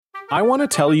I want to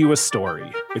tell you a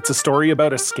story. It's a story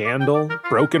about a scandal,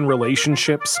 broken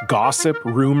relationships, gossip,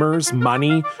 rumors,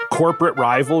 money, corporate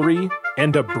rivalry,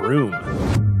 and a broom.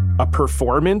 A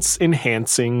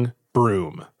performance-enhancing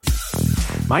broom.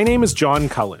 My name is John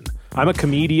Cullen. I'm a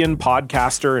comedian,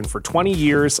 podcaster, and for 20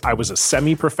 years, I was a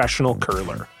semi-professional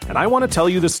curler. And I want to tell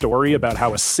you the story about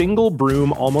how a single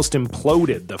broom almost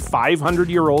imploded the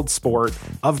 500-year-old sport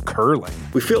of curling.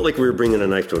 We felt like we were bringing a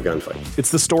knife to a gunfight.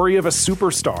 It's the story of a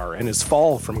superstar and his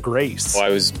fall from grace. Well, I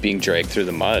was being dragged through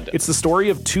the mud. It's the story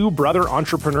of two brother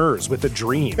entrepreneurs with a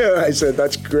dream. I said,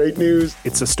 that's great news.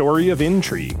 It's a story of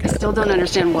intrigue. I still don't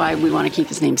understand why we want to keep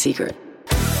his name secret.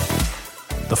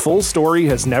 The full story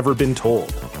has never been told,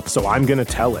 so I'm going to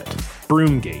tell it.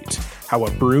 Broomgate, how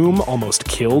a broom almost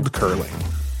killed curling.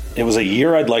 It was a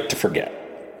year I'd like to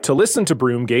forget. To listen to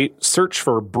Broomgate, search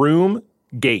for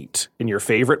Broomgate in your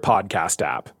favorite podcast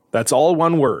app. That's all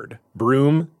one word,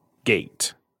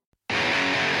 Broomgate.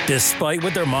 Despite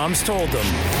what their moms told them,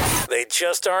 they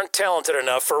just aren't talented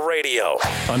enough for radio.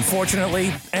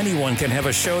 Unfortunately, anyone can have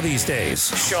a show these days.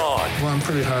 Sean. Well, I'm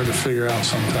pretty hard to figure out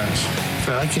sometimes. In fact,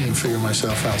 I can't even figure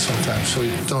myself out sometimes, so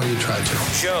don't you try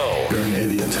to. Joe. You're an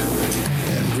idiot.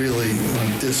 And really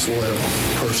a disloyal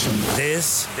person.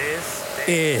 This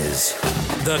is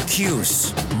the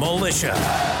Cuse Militia.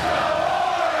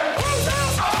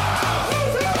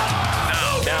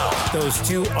 Those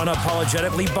two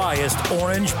unapologetically biased,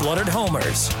 orange-blooded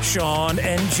homers, Sean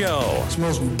and Joe. It's the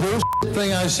most bullshit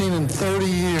thing I've seen in 30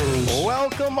 years.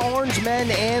 Welcome, orange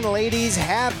men and ladies.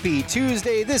 Happy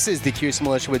Tuesday. This is the Cuse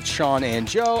Militia with Sean and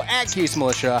Joe at Cuse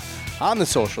Militia on the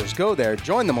socials. Go there,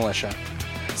 join the militia.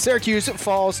 Syracuse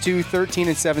falls to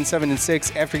 13-7,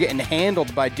 7-6 after getting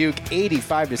handled by Duke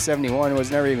 85-71. It was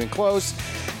never even close.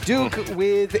 Duke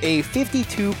with a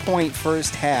 52-point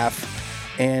first half.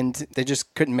 And they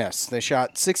just couldn't miss. They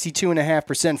shot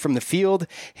 62.5% from the field,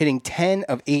 hitting 10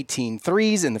 of 18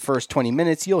 threes in the first 20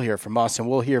 minutes. You'll hear from us, and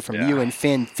we'll hear from you and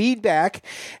fan feedback.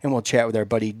 And we'll chat with our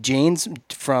buddy James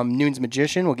from Noon's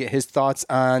Magician. We'll get his thoughts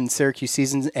on Syracuse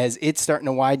season as it's starting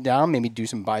to wind down, maybe do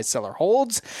some buy-seller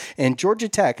holds. And Georgia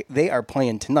Tech, they are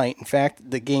playing tonight. In fact,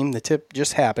 the tip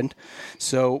just happened.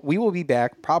 So we will be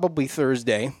back probably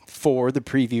Thursday for the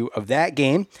preview of that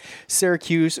game.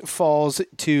 Syracuse falls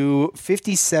to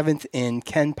 57th in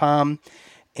KenPom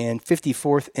and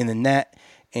 54th in the net.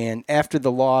 And after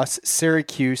the loss,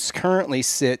 Syracuse currently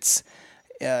sits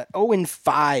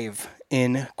 0-5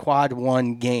 in quad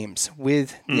one games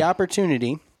with the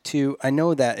opportunity to, I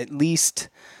know that at least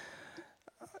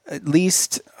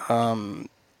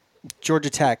Georgia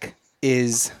Tech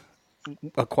is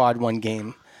a quad one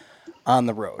game on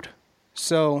the road.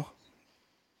 So,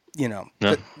 you know,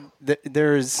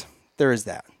 there is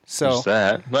that. So there's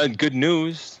that. But good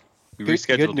news. We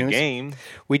rescheduled the game.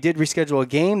 We did reschedule a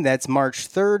game. That's March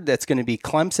 3rd. That's going to be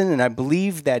Clemson, and I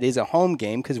believe that is a home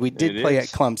game because we did play at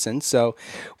Clemson. So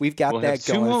we've got that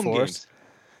going for us.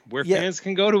 Where fans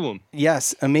can go to them.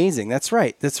 Yes, amazing. That's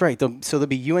right. So there'll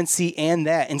be UNC and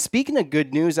that. And speaking of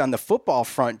good news on the football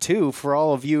front, too, for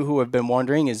all of you who have been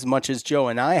wondering, as much as Joe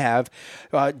and I have,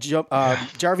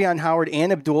 Jarvion Howard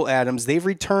and Abdul Adams, they've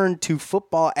returned to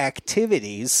football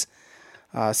activities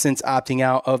since opting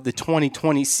out of the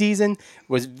 2020 season.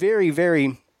 Was very,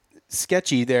 very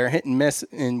sketchy there, hit and miss,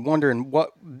 and wondering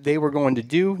what they were going to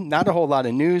do. Not a whole lot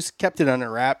of news. Kept it under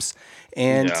wraps.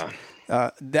 And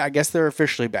I guess they're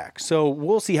officially back. So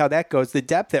we'll see how that goes. The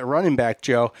depth at running back,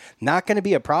 Joe, not going to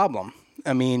be a problem.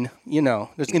 I mean, you know,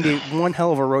 there's going to be one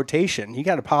hell of a rotation. You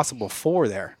got a possible 4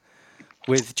 there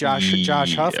with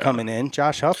Josh Huff coming in.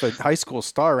 Josh Huff, a high school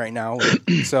star right now.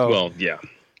 So well, yeah.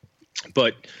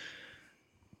 But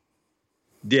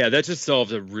yeah, that just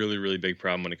solves a really, really big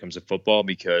problem when it comes to football,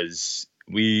 because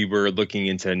we were looking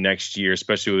into next year,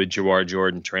 especially with Jawar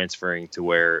Jordan transferring, to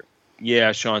where,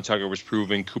 yeah, Sean Tucker was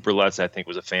proven. Cooper Lutz, I think,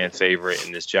 was a fan favorite.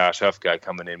 And this Josh Huff guy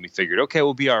coming in, we figured, okay,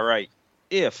 we'll be all right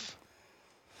if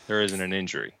there isn't an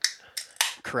injury.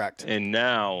 Correct. And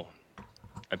now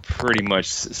it pretty much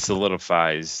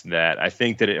solidifies that. I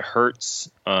think that it hurts.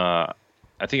 I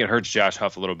think it hurts Josh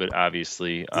Huff a little bit,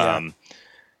 obviously. Yeah.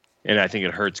 And I think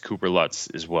it hurts Cooper Lutz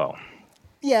as well.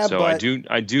 Yeah, so but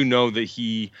I do know that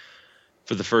he,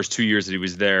 for the first 2 years that he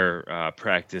was there,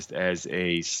 practiced as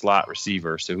a slot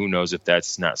receiver. So who knows if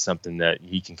that's not something that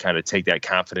he can kind of take that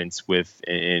confidence with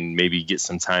and maybe get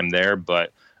some time there.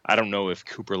 But I don't know if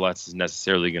Cooper Lutz is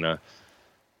necessarily going to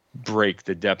break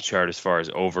the depth chart as far as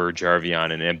over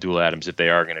Jarvion and Abdul Adams if they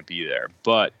are going to be there.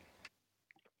 But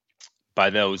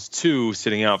by those two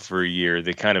sitting out for a year,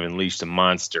 they kind of unleashed a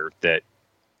monster that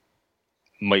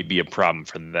might be a problem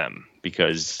for them,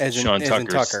 because Sean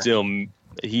Tucker is still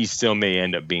he still may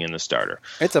end up being the starter.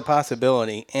 It's a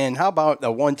possibility. And how about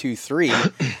the 1, 2, 3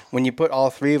 when you put all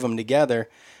three of them together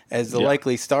as the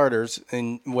likely starters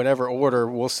in whatever order,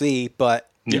 we'll see. But,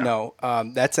 you know,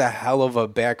 that's a hell of a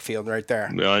backfield right there.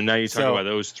 Well, and now you talk about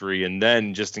those three, and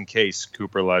then just in case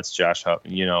Cooper lets Josh Huff,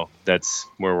 you know, that's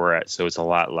where we're at. So it's a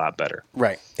lot better.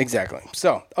 Right, exactly.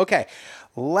 So, okay,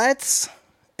 let's,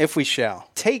 if we shall,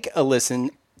 take a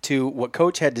listen to what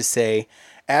Coach had to say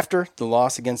after the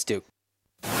loss against Duke.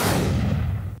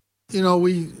 You know,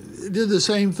 we did the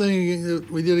same thing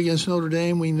that we did against Notre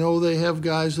Dame. We know they have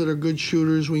guys that are good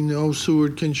shooters. We know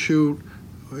Seward can shoot.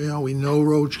 You know, we know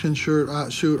Roach can shoot.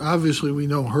 Obviously, we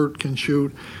know Hurt can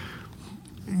shoot.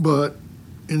 But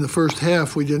in the first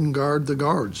half, we didn't guard the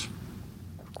guards.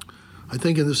 I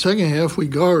think in the second half, we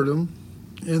guarded them,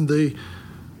 and they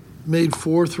made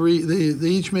 4 3. They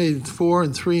each made 4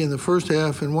 and 3 in the first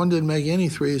half, and one didn't make any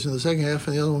threes in the second half,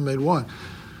 and the other one made 1.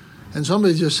 And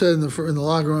somebody just said in the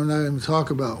locker room, I didn't talk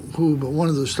about who, but one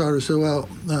of the starters said, well,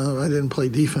 no, I didn't play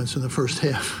defense in the first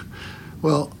half.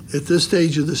 Well, at this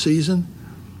stage of the season,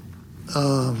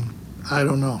 I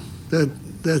don't know.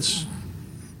 That's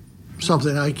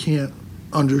something I can't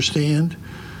understand.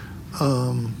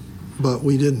 But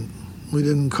we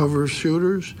didn't cover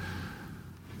shooters.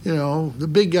 You know, the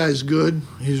big guy's good.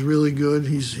 He's really good.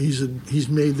 He's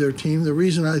made their team. The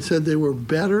reason I said they were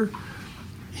better,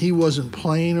 he wasn't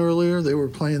playing earlier. They were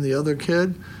playing the other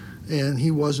kid, and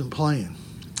he wasn't playing.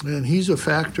 And he's a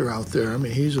factor out there. I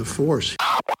mean, he's a force.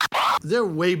 They're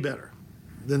way better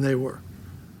than they were.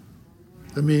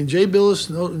 I mean, Jay Billis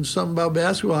knows something about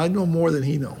basketball. I know more than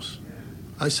he knows.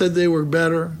 I said they were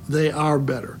better. They are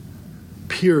better,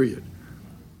 period.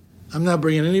 I'm not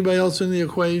bringing anybody else in the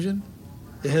equation.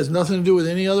 It has nothing to do with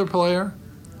any other player,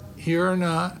 here or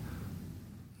not.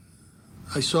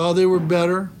 I saw they were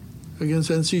better against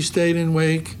NC State and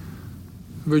Wake,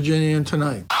 Virginia, and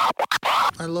tonight.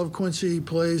 I love Quincy. He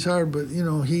plays hard, but, you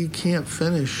know, he can't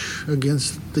finish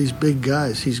against these big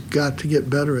guys. He's got to get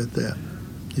better at that.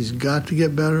 He's got to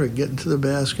get better at getting to the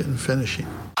basket and finishing.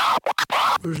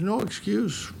 There's no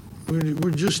excuse.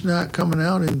 We're just not coming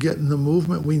out and getting the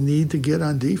movement we need to get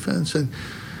on defense. And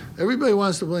everybody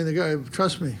wants to blame the guy.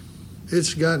 Trust me,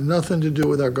 it's got nothing to do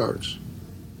with our guards.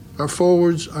 Our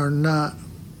forwards are not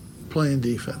playing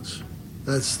defense.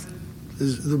 That's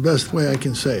the best way I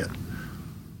can say it.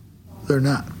 They're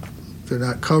not. They're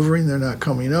not covering. They're not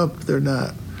coming up. They're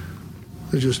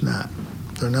just not.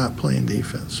 They're not playing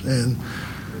defense. And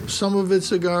some of it's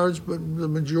the guards, but the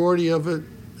majority of it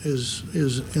is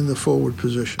in the forward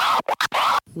position.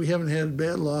 We haven't had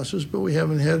bad losses, but we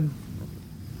haven't had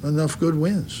enough good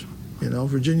wins. You know,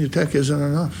 Virginia Tech isn't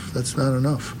enough. That's not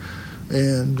enough.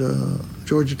 And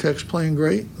Georgia Tech's playing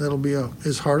great. That'll be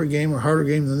as hard a game or harder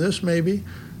game than this, maybe.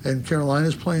 And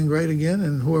Carolina's playing great again,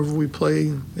 and whoever we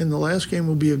play in the last game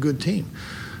will be a good team.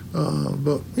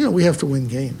 But, you know, we have to win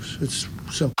games. It's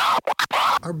simple.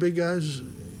 Our big guys,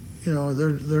 you know,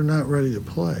 they're not ready to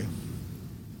play.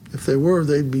 If they were,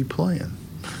 they'd be playing.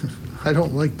 I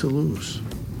don't like to lose.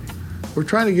 We're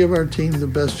trying to give our team the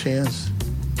best chance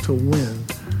to win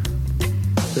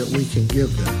that we can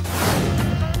give them.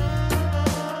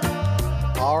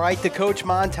 All right, the Coach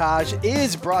Montage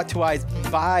is brought to us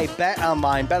by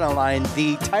BetOnline. BetOnline,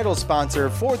 the title sponsor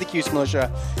for the Cuse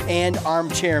Militia and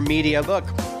Armchair Media. Look,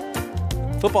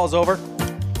 football's over.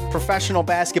 Professional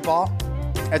basketball,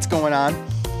 that's going on.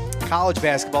 College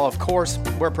basketball, of course,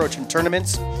 we're approaching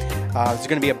tournaments. There's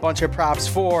going to be a bunch of props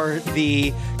for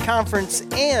the conference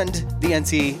and the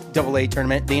NCAA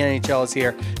tournament. The NHL is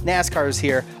here. NASCAR is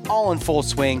here, all in full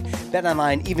swing.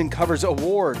 BetOnline even covers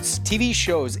awards, TV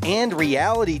shows, and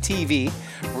reality TV.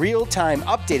 Real-time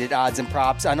updated odds and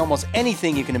props on almost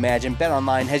anything you can imagine.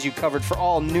 BetOnline has you covered for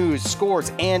all news,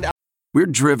 scores, and... We're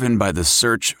driven by the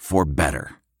search for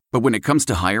better. But when it comes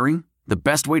to hiring, the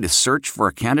best way to search for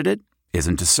a candidate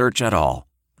isn't to search at all.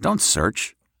 Don't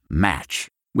search. Match.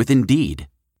 With Indeed.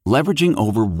 Leveraging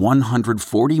over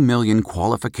 140 million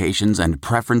qualifications and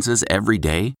preferences every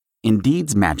day,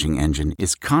 Indeed's matching engine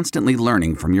is constantly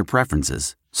learning from your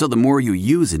preferences. So the more you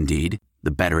use Indeed,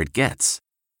 the better it gets.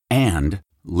 And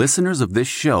listeners of this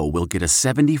show will get a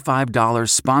 $75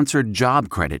 sponsored job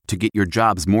credit to get your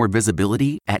jobs more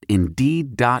visibility at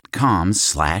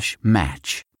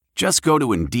Indeed.com/match. Just go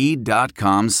to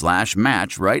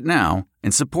Indeed.com/match right now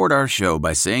and support our show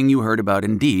by saying you heard about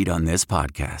Indeed on this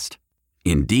podcast.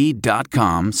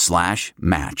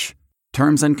 Indeed.com/match.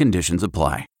 Terms and conditions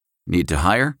apply. Need to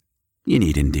hire? You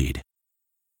need Indeed.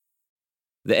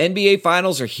 The NBA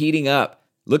Finals are heating up.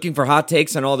 Looking for hot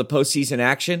takes on all the postseason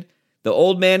action? The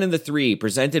Old Man and the Three,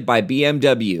 presented by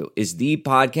BMW, is the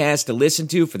podcast to listen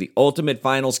to for the ultimate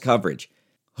finals coverage.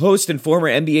 Host and former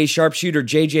NBA sharpshooter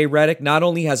JJ Redick not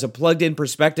only has a plugged-in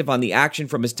perspective on the action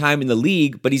from his time in the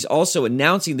league, but he's also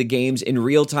announcing the games in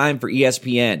real time for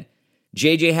ESPN.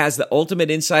 JJ has the ultimate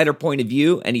insider point of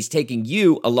view, and he's taking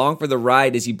you along for the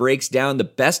ride as he breaks down the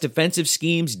best defensive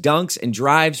schemes, dunks, and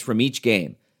drives from each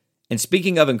game. And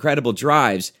speaking of incredible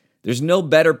drives, there's no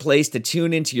better place to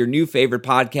tune into your new favorite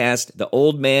podcast, The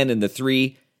Old Man and the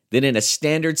Three, than in a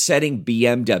standard-setting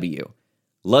BMW.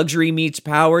 Luxury meets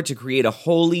power to create a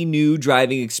wholly new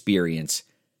driving experience.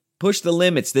 Push the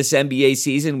limits this NBA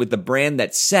season with the brand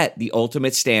that set the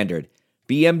ultimate standard.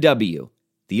 BMW,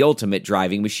 the ultimate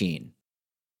driving machine.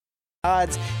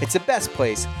 Odds. It's the best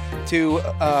place to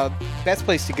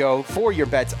go for your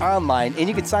bets online, and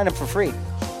you can sign up for free.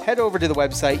 Head over to the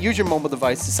website, use your mobile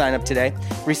device to sign up today.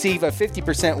 Receive a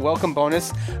 50% welcome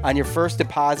bonus on your first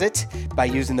deposit by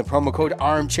using the promo code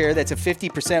ARMCHAIR. That's a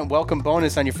 50% welcome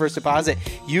bonus on your first deposit.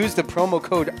 Use the promo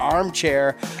code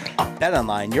ARMCHAIR.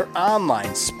 BetOnline, your online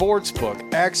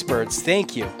sportsbook experts.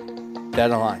 Thank you,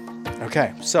 BetOnline.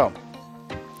 Okay, so,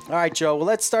 all right, Joe. Well,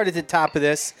 let's start at the top of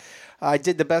this. I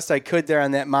did the best I could there on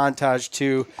that montage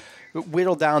to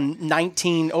whittle down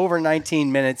over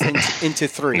 19 minutes into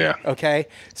 3. Yeah. Okay,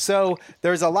 so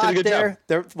there's a lot there.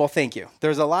 Well, thank you.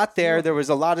 There's a lot there. There was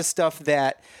a lot of stuff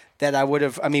that I would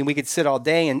have. I mean, we could sit all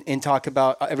day and talk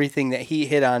about everything that he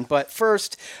hit on. But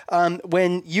first,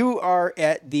 when you are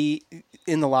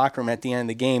in the locker room at the end of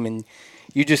the game and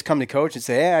you just come to coach and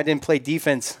say, "Hey, I didn't play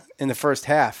defense in the first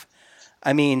half."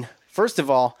 I mean, first of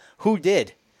all, who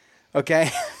did?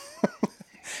 Okay.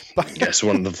 Yes,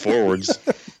 one of the forwards.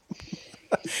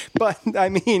 But I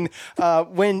mean,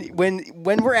 when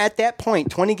we're at that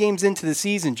point, 20 games into the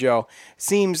season, Joe,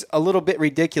 seems a little bit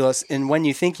ridiculous. And when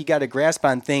you think you got a grasp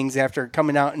on things after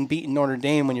coming out and beating Notre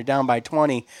Dame when you're down by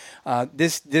 20,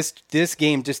 this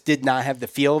game just did not have the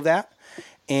feel of that.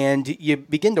 And you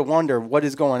begin to wonder what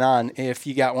is going on if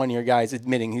you got one of your guys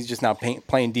admitting he's just not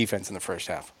playing defense in the first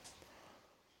half.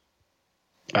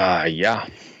 Yeah.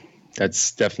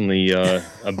 That's definitely a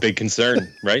big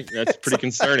concern, right? That's pretty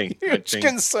concerning. Huge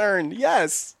concern,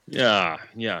 yes. Yeah.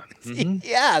 Mm-hmm.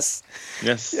 Yes,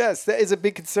 that is a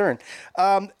big concern.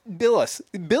 Billis,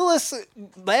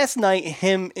 last night,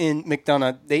 him and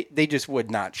McDonough, they just would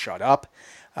not shut up.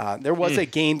 There was a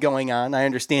game going on. I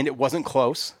understand it wasn't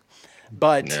close,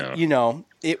 but,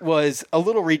 it was a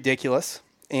little ridiculous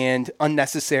and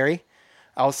unnecessary.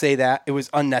 I'll say that. It was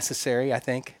unnecessary, I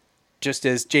think. Just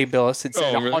as Jay Billis had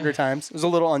said 100 times. It was a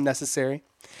little unnecessary.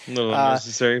 A little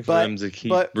unnecessary for them to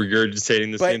keep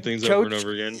regurgitating the same things over and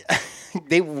over again.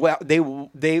 They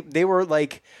were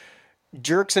like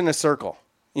jerks in a circle,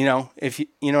 if you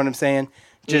know what I'm saying?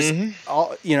 Just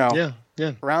all,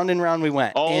 round and round we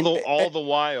went. All the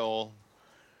while,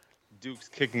 Duke's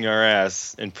kicking our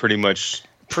ass and pretty much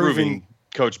proving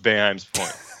Coach Boeheim's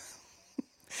point.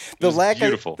 The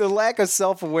lack of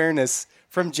self-awareness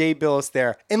from Jay Billis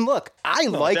there. And look, I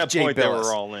like Jay Billis. At that point, they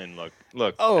were all in. Look.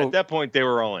 At that point, they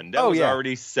were all in. That was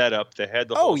already set up. They had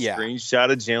the whole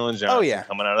screenshot of Jalen Johnson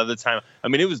coming out of the time. I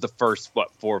mean, it was the first,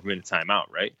 4-minute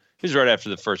timeout, right? It was right after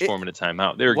the first 4-minute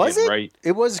timeout. They were getting right.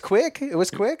 It was quick. It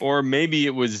was quick. Or maybe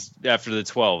it was after the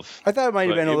 12. I thought it might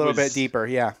have been a little bit deeper,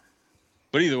 yeah.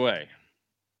 But either way,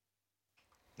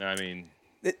 I mean...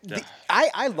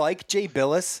 I like Jay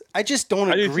Billis. I just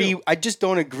don't agree. I just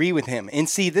don't agree with him. And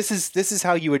see, this is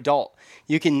how you adult.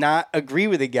 You cannot agree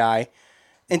with a guy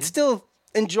and still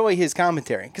enjoy his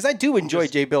commentary. Because I do enjoy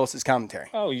Jay Billis's commentary.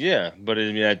 Oh yeah, but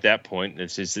I mean, at that point,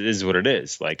 it is what it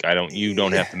is. Like you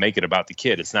don't have to make it about the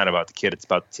kid. It's not about the kid. It's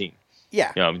about the team.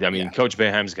 Yeah. Coach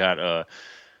Boeheim's got a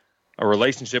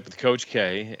relationship with Coach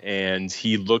K, and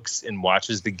he looks and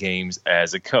watches the games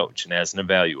as a coach and as an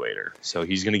evaluator. So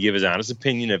he's going to give his honest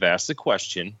opinion if asked a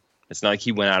question. It's not like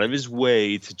he went out of his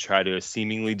way to try to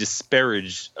seemingly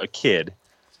disparage a kid.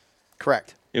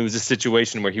 Correct. It was a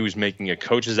situation where he was making a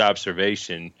coach's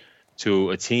observation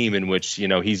to a team in which,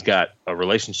 he's got a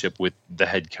relationship with the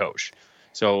head coach.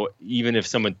 So even if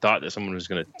someone thought that someone was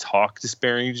going to talk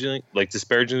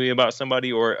disparagingly about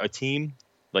somebody or a team,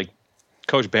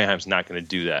 Coach Boeheim's not going to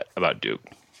do that about Duke.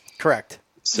 Correct.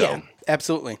 So yeah,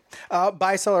 absolutely.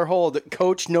 Buy, sell, or hold.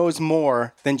 Coach knows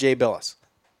more than Jay Billis.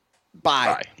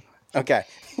 Buy. Okay.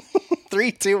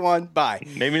 3, 2, 1. Buy.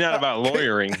 Maybe not about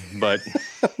lawyering, but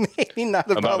maybe not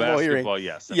about lawyering. Basketball,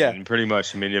 yes. I mean, pretty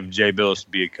much. If Jay Billis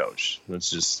would be a coach, let's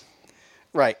just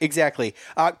Right, exactly.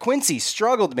 Quincy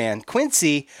struggled, man.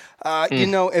 Quincy,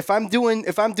 if I'm doing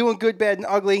good, bad, and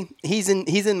ugly, he's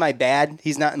in my bad.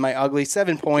 He's not in my ugly.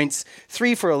 7 points,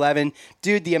 3 for 11.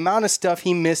 Dude, the amount of stuff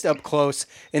he missed up close,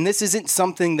 and this isn't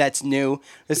something that's new.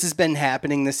 This has been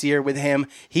happening this year with him.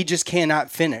 He just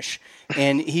cannot finish,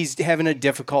 and he's having a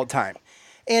difficult time.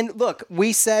 And look,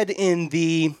 we said in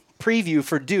the preview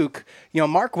for Duke,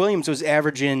 Mark Williams was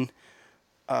averaging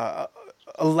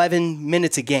 11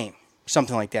 minutes a game.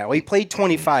 Something like that. Well, he played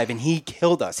 25, and he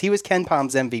killed us. He was Ken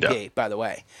Palm's MVP, by the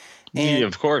way. And, yeah,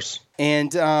 of course.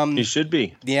 And he should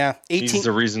be. Yeah, 18. He's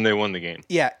the reason they won the game.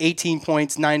 Yeah, 18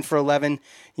 points, 9 for 11.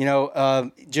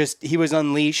 He was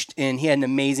unleashed, and he had an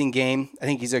amazing game. I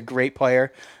think he's a great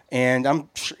player. And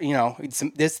this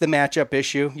is the matchup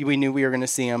issue. We knew we were going to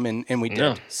see him, and we did.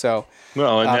 Yeah. So.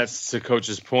 Well, and that's the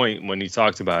coach's point when he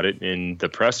talked about it in the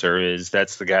presser is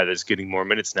that's the guy that's getting more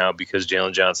minutes now because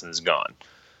Jalen Johnson is gone.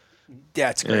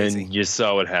 That's crazy. And you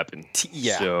saw what happened.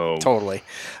 Yeah, totally.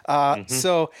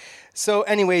 So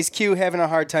anyways, Q having a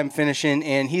hard time finishing,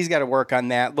 and he's got to work on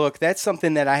that. Look, that's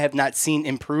something that I have not seen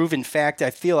improve. In fact, I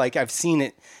feel like I've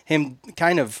seen him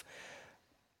kind of,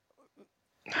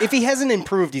 if he hasn't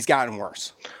improved, he's gotten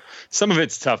worse. Some of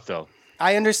it's tough, though.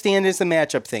 I understand it's a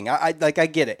matchup thing. I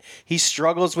get it. He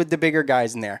struggles with the bigger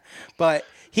guys in there. But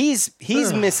he's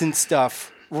missing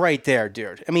stuff right there,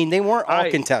 dude. I mean, they weren't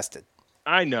all contested.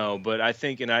 I know, but I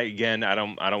think, I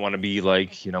don't want to be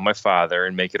like, my father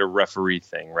and make it a referee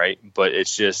thing, right? But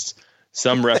it's just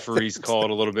some referees call it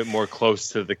a little bit more close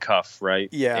to the cuff, right?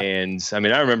 Yeah. And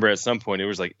I remember at some point it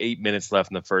was like 8 minutes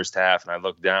left in the first half, and I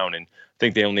looked down and I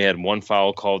think they only had one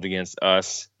foul called against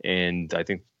us, and I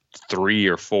think 3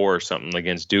 or 4 or something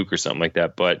against Duke or something like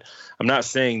that. But I'm not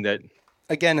saying that.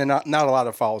 Again, not a lot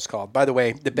of fouls called. By the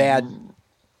way, the bad.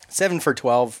 7 for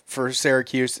 12 for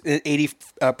Syracuse,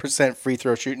 80% free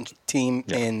throw shooting team,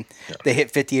 and they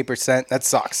hit 58%. That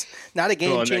sucks. Not a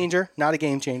game changer. Not a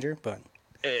game changer, but.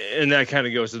 And that kind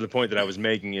of goes to the point that I was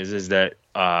making is that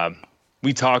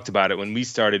we talked about it when we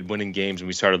started winning games and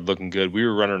we started looking good. We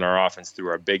were running our offense through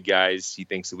our big guys. He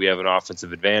thinks that we have an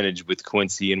offensive advantage with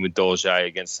Quincy and with Dolezaj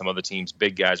against some other teams,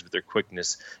 big guys with their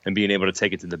quickness and being able to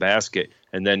take it to the basket,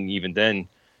 and then even then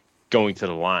going to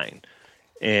the line.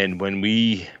 And when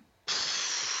we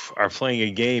are playing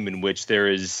a game in which there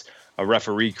is a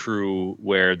referee crew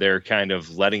where they're kind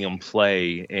of letting them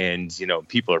play and,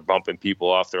 people are bumping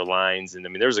people off their lines. And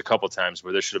there's a couple times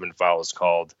where there should have been fouls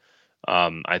called.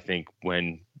 I think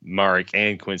when Marek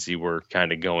and Quincy were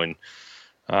kind of going,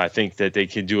 I think that they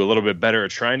could do a little bit better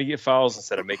at trying to get fouls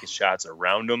instead of making shots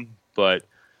around them. But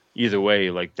either way,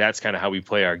 that's kind of how we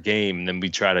play our game. And then we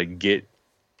try to get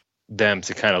them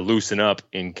to kind of loosen up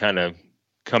and kind of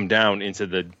come down into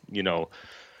the,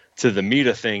 to the meat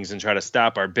of things and try to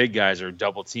stop our big guys or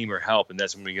double team or help. And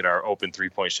that's when we get our open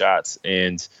 3-point shots.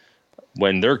 And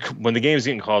when the game's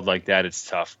getting called like that, it's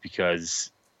tough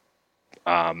because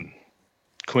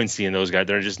Quincy and those guys,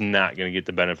 they're just not going to get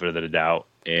the benefit of the doubt.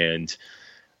 And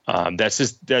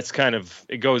that's kind of,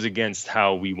 it goes against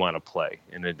how we want to play.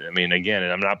 And again,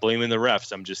 and I'm not blaming the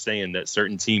refs. I'm just saying that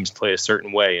certain teams play a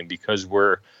certain way. And because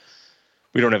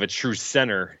we don't have a true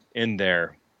center in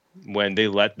there, when they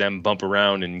let them bump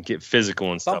around and get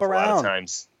physical and stuff, a lot of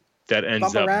times that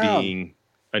ends up being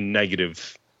a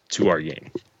negative to our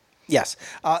game. Yes.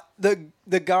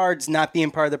 The guards not being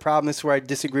part of the problem, this is where I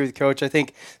disagree with Coach. I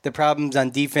think the problems on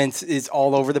defense is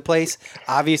all over the place.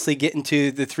 Obviously, getting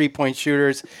to the 3-point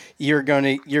shooters, you're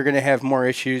gonna have more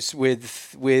issues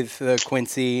with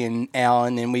Quincy and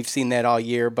Allen, and we've seen that all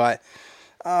year. But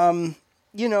I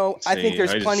think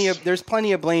there's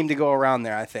plenty of blame to go around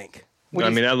there, I think. I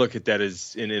look at that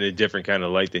as in a different kind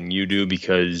of light than you do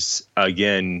because,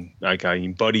 again,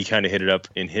 Buddy kind of hit it up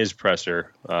in his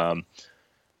presser,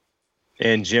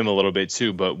 and Jim a little bit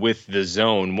too. But with the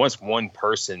zone, once one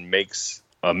person makes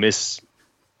a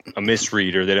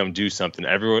misread or they don't do something,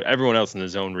 everyone else in the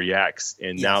zone reacts,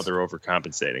 and now they're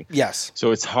overcompensating. Yes.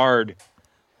 So it's hard.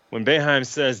 When Boeheim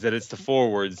says that it's the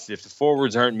forwards, if the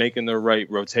forwards aren't making the right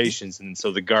rotations, and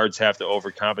so the guards have to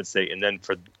overcompensate, and then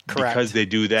because they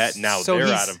do that, now they're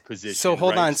out of position. So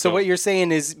hold on. So what you're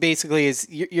saying is basically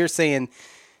you're saying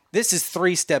this is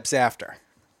 3 steps after.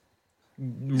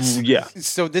 Yeah.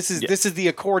 So this is the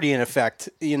accordion effect,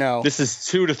 This is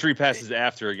 2 to 3 passes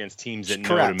after against teams that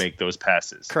know to make those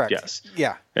passes. Correct. Yes.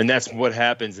 Yeah. And that's what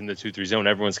happens in the 2-3 zone.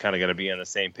 Everyone's kind of got to be on the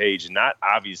same page. And not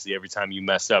obviously every time you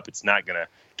mess up, it's not going to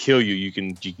kill you. You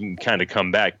can kind of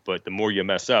come back, but the more you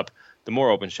mess up, the more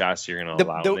open shots you're going to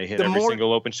allow. And they hit every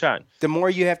single open shot. The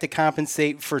more you have to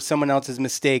compensate for someone else's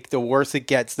mistake, the worse it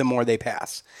gets, the more they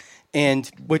pass. and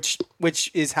which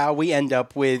is how we end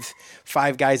up with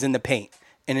 5 guys in the paint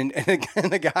and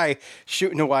a guy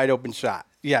shooting a wide open shot.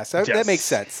 Yes, that makes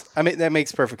sense. I mean, that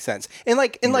makes perfect sense. And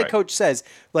like Coach says,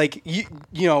 like you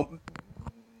know,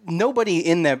 nobody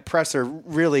in the presser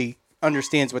really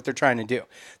understands what they're trying to do.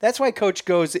 That's why Coach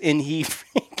goes and he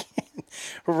freaking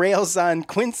rails on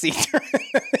Quincy.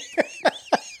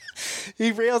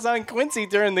 He rails on Quincy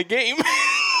during the game.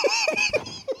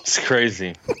 It's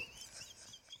crazy.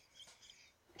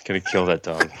 Gonna kill that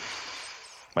dog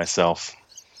myself.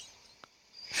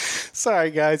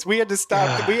 Sorry, guys. We had to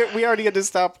stop. we already had to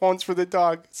stop once for the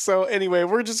dog. So anyway,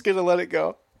 we're just going to let it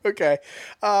go. Okay.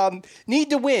 Need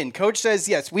to win. Coach says,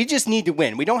 yes, we just need to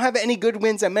win. We don't have any good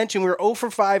wins. I mentioned we were 0 for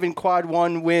 5 in quad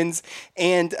 1 wins.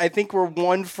 And I think we're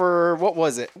 1 for, what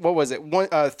was it?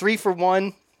 3 for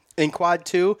 1 in quad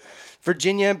 2.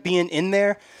 Virginia being in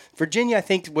there. Virginia, I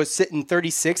think, was sitting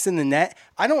 36 in the net.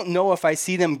 I don't know if I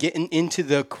see them getting into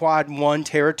the quad 1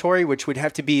 territory, which would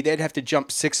have to be, they'd have to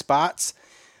jump 6 spots.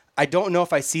 I don't know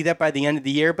if I see that by the end of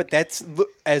the year, but that's,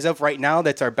 as of right now,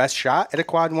 that's our best shot at a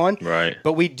quad 1. Right.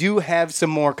 But we do have some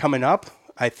more coming up.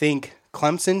 I think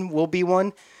Clemson will be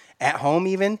one, at home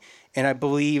even. And I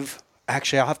believe,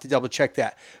 actually, I'll have to double check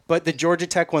that. But the Georgia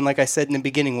Tech one, like I said in the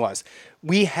beginning, was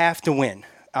we have to win.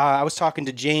 I was talking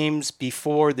to James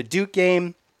before the Duke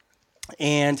game,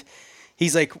 and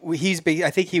he's like,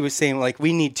 I think he was saying, like,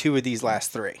 we need 2 of these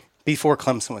last 3 before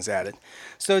Clemson was added.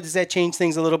 So does that change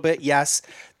things a little bit? Yes.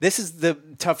 This is the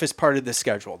toughest part of the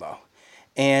schedule, though.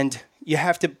 And you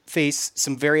have to face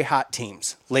some very hot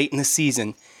teams late in the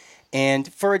season.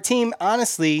 And for a team,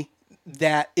 honestly,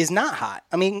 that is not hot.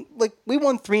 I mean, like, we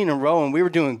won 3 in a row and we were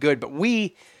doing good, but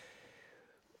we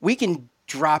can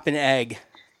drop an egg.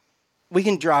 We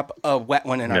can drop a wet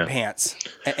one in our pants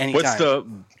at any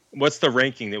time. What's the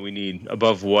ranking that we need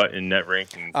above what in net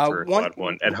ranking for quad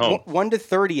 1 at home? 1 to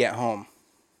 30 at home.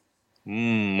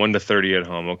 1 to 30 at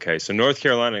home. Okay, so North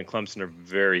Carolina and Clemson are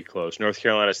very close. North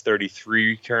Carolina's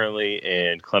 33 currently,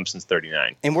 and Clemson's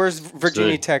 39. And where's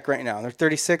Virginia Tech right now? They're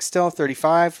 36 still,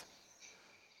 35?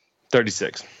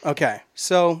 36. Okay,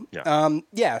 so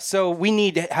so we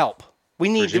need help. We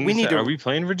need to. Are we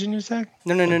playing Virginia Tech?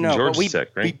 No. Georgia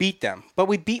Tech, right? We beat them, but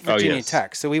we beat Virginia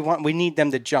Tech, so we need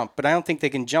them to jump. But I don't think they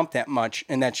can jump that much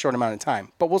in that short amount of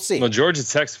time. But we'll see. Well, Georgia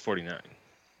Tech's 49.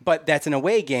 But that's an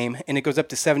away game, and it goes up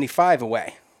to 75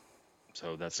 away.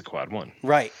 So that's a quad 1.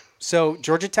 Right. So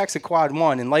Georgia Tech's a quad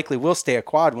 1, and likely will stay a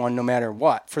quad 1 no matter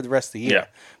what for the rest of the year. Yeah.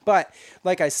 But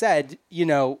like I said,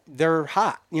 they're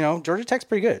hot. Georgia Tech's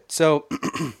pretty good. So,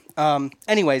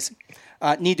 anyways.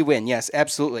 Need to win, yes,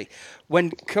 absolutely. When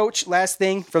Coach, last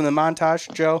thing from the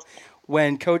montage, Joe,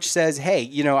 when Coach says, hey,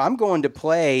 I'm going to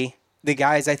play the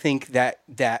guys I think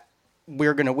that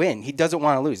we're going to win. He doesn't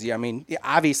want to lose. I mean,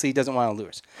 obviously he doesn't want to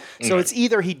lose. So it's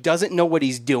either he doesn't know what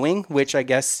he's doing, which I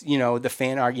guess, the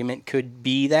fan argument could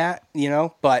be that,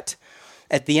 but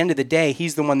at the end of the day,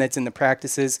 he's the one that's in the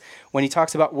practices. When he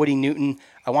talks about Woody Newton,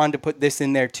 I wanted to put this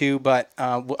in there too, but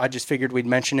I just figured we'd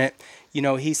mention it.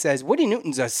 He says Woody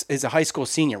Newton is a high school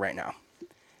senior right now,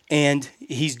 and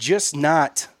he's just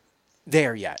not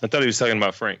there yet. I thought he was talking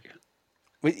about Frank.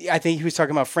 I think he was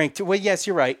talking about Frank too. Well, yes,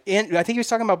 you're right. And I think he was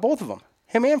talking about both of them,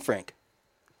 him and Frank.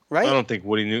 Right? I don't think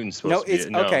Woody Newton's supposed to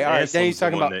be. Okay, all right. Then he's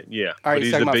talking about yeah. All right, but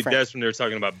he's the big. That's when they were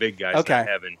talking about big guys not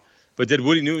having. But did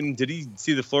Woody Newton? Did he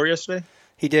see the floor yesterday?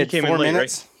 He did. He came 4 in late,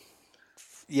 minutes.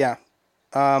 Right?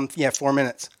 Yeah. 4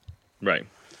 minutes. Right.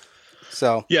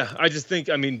 So yeah, I just think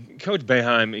Coach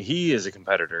Boeheim, he is a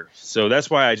competitor. So that's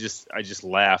why I just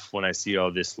laugh when I see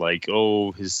all this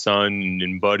his son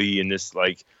and buddy and this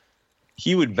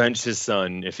he would bench his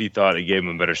son if he thought it gave him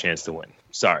a better chance to win.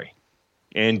 Sorry.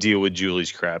 And deal with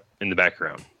Julie's crap in the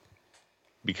background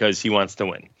because he wants to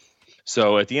win.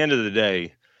 So at the end of the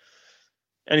day,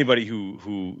 anybody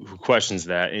who questions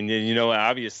that, and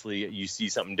obviously you see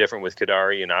something different with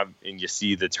Kadary, and you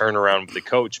see the turnaround with the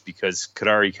coach because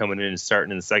Kadary coming in and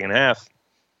starting in the second half.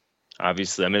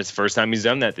 Obviously, it's the first time he's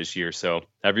done that this year. So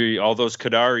all those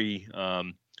Kadary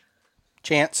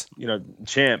champs.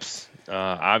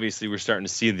 Obviously, we're starting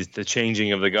to see the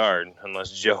changing of the guard,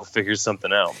 unless Joe figures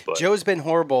something out. But Joe's been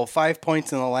horrible. 5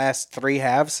 points in the last 3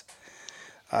 halves.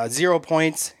 0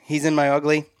 points. He's in my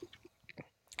ugly.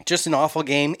 Just an awful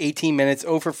game. 18 minutes.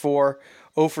 0 for 4.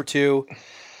 0 for 2.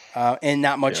 And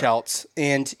not much else.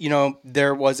 And,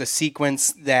 there was a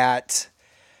sequence that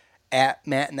at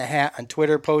Matt in the Hat on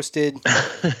Twitter posted.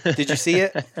 Did you see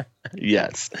it?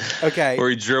 Yes. Okay. Where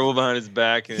he dribbled behind his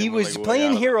back. And he was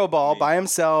playing hero ball by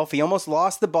himself. He almost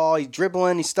lost the ball. He's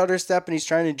dribbling. He's stutter stepping. He's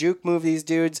trying to juke move these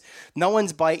dudes. No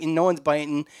one's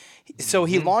biting. So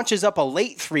he launches up a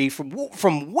late three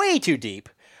from way too deep.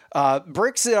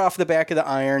 Bricks it off the back of the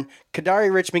iron. Kadari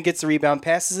Richmond gets the rebound,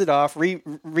 passes it off,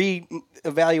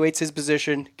 re-evaluates his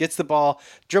position, gets the ball,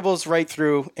 dribbles right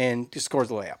through, and just scores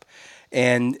the layup.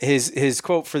 And his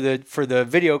quote for the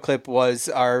video clip was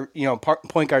our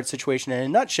point guard situation in a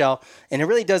nutshell, and it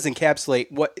really does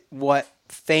encapsulate what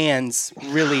fans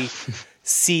really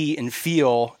see and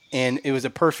feel. And it was a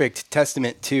perfect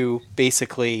testament to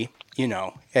basically,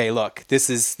 hey, look, this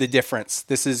is the difference.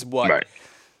 This is what. Right.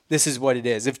 This is what it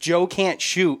is. If Joe can't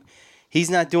shoot, he's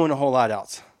not doing a whole lot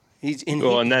else.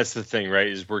 And that's the thing, right?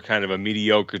 Is we're kind of a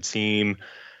mediocre team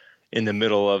in the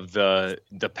middle of the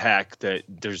pack that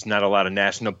there's not a lot of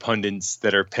national pundits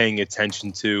that are paying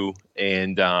attention to,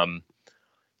 and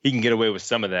he can get away with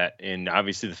some of that. And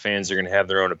obviously, the fans are going to have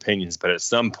their own opinions, but at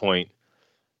some point,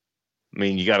 I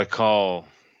mean, you got to call,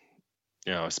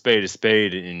 a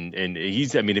spade, and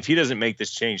he's. I mean, if he doesn't make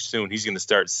this change soon, he's going to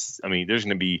start. I mean, there's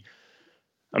going to be.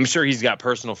 I'm sure he's got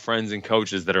personal friends and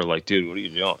coaches that are like, dude, what are you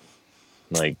doing?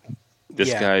 Like,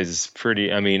 this guy's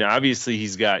pretty. I mean, obviously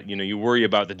he's got, you worry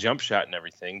about the jump shot and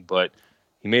everything, but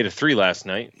he made a 3 last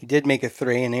night. He did make a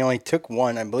 3, and he only took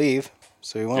 1, I believe.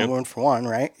 So he went 1 for 1,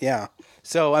 right? Yeah.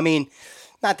 So, I mean,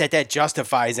 not that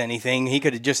justifies anything. He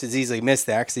could have just as easily missed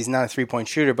that because he's not a 3-point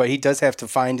shooter, but he does have to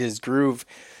find his groove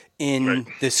in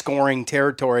the scoring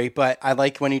territory. But I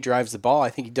like when he drives the ball. I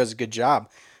think he does a good job.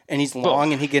 And he's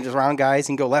long, and he gets around guys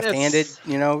and go left-handed,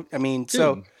 I mean, dude,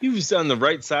 so. He was on the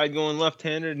right side going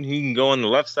left-handed, and he can go on the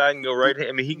left side and go right-handed.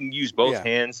 I mean, he can use both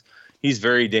hands. He's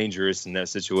very dangerous in that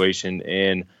situation.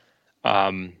 And,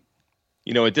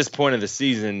 at this point of the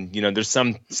season, there's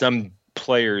some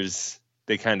players,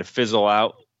 they kind of fizzle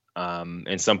out,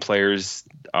 and some players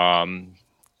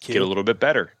get a little bit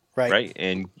better, right?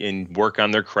 And work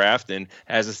on their craft. And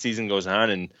as the season goes on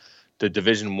and the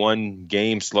Division I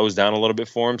game slows down a little bit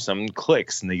for them, something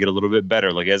clicks and they get a little bit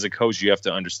better. Like, as a coach, you have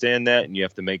to understand that, and you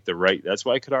have to make the right. That's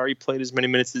why Kadari played as many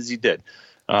minutes as he did.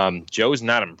 Joe's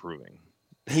not improving.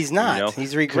 He's not.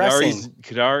 He's regressing.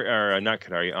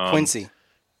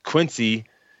 Quincy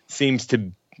seems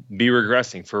to be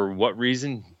regressing. For what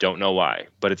reason? Don't know why.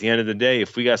 But at the end of the day,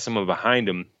 if we got someone behind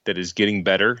him that is getting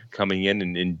better, coming in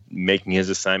and making his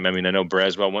assignment. I mean, I know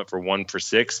Braswell went for 1 for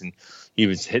 6, and he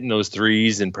was hitting those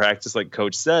threes in practice, like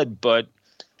Coach said. But,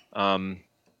 I mean,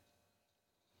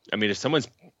 if someone's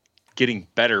getting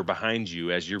better behind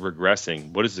you as you're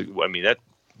regressing, what is it? I mean, that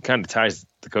kind of ties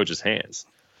the coach's hands.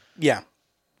 Yeah.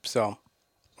 So,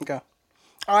 okay.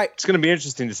 All right. It's going to be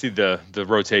interesting to see the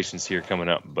rotations here coming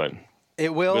up, but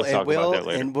it will,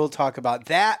 and we'll talk about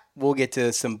that. We'll get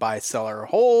to some buy-seller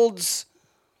holds.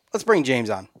 Let's bring James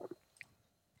on.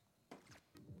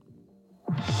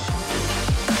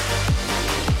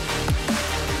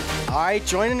 All right,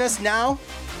 joining us now,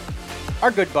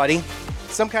 our good buddy,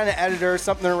 some kind of editor,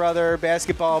 something or other,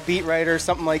 basketball beat writer,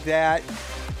 something like that,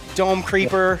 dome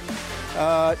creeper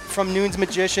from Noon's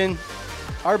Magician,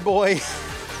 our boy,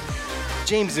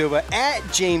 James Zuba, at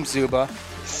James Zuba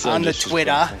on the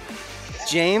Twitter.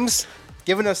 James,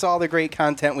 giving us all the great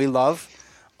content we love,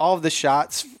 all of the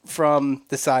shots from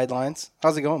the sidelines.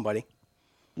 How's it going, buddy?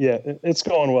 Yeah, it's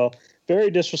going well.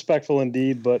 Very disrespectful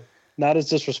indeed, but not as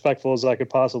disrespectful as I could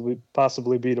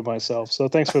possibly be to myself. So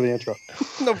thanks for the intro.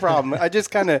 No problem. I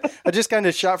just kind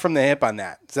of shot from the hip on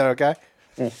that. Is that okay?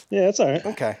 Yeah, it's all right.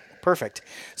 Okay, perfect.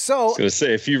 So I was going to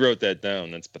say, if you wrote that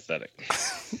down, that's pathetic.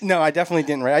 No, I definitely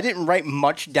didn't write. I didn't write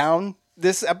much down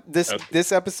this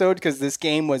episode because this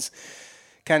game was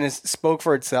kind of spoke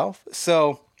for itself.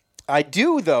 So I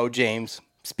do, though, James.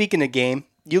 Speaking of game,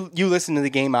 you listened to the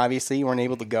game. Obviously, you weren't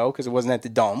able to go because it wasn't at the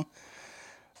Dome.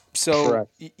 So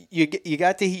you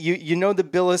got to the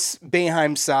Billis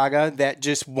Boeheim saga that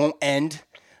just won't end,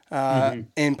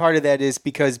 and part of that is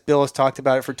because Billis talked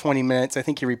about it for 20 minutes. I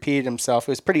think he repeated himself.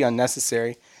 It was pretty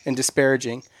unnecessary and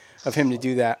disparaging of him to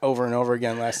do that over and over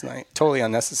again last night. Totally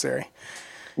unnecessary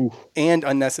and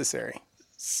unnecessary.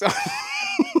 So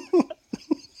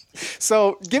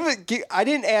I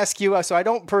didn't ask you, so I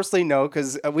don't personally know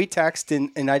because we texted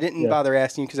and I didn't bother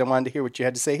asking you because I wanted to hear what you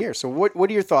had to say here. So what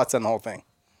are your thoughts on the whole thing?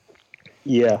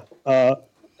 Yeah, I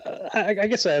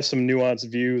guess I have some nuanced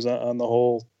views on the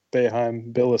whole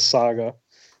Boeheim-Billis saga.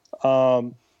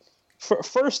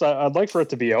 First, I'd like for it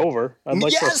to be over. I'd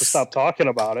like for us to stop talking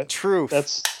about it. Truth.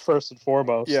 That's first and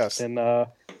foremost. Yes. And I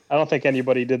don't think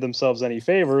anybody did themselves any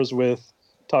favors with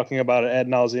talking about it ad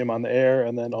nauseum on the air,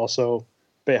 and then also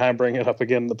Boeheim bringing it up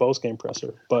again in the post-game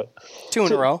presser. But 2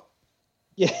 in a row.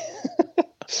 Yeah.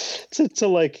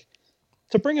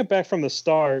 to bring it back from the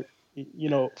start,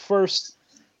 first,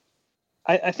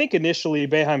 I think initially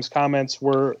Boeheim's comments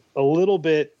were a little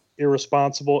bit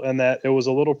irresponsible and that it was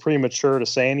a little premature to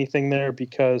say anything there,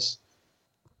 because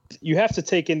you have to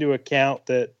take into account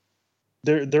that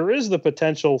there is the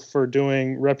potential for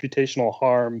doing reputational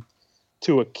harm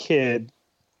to a kid,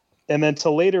 and then to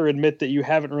later admit that you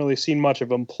haven't really seen much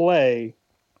of him play,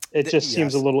 it just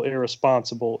seems a little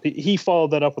irresponsible. He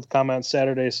followed that up with comments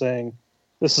Saturday saying,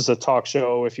 "This is a talk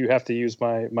show. If you have to use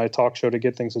my talk show to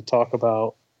get things to talk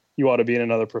about, you ought to be in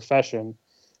another profession."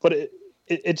 But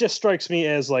it just strikes me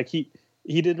as like he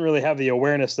didn't really have the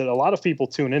awareness that a lot of people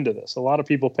tune into this. A lot of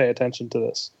people pay attention to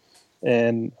this.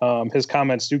 And his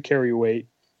comments do carry weight,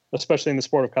 especially in the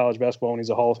sport of college basketball when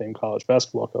he's a Hall of Fame college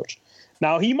basketball coach.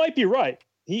 Now, he might be right.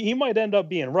 He might end up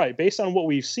being right. Based on what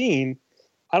we've seen,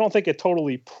 I don't think it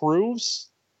totally proves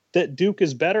that Duke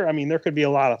is better. I mean, there could be a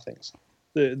lot of things.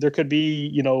 There could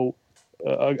be,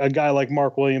 a guy like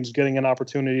Mark Williams getting an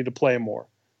opportunity to play more.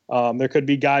 There could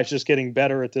be guys just getting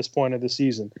better at this point of the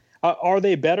season. Are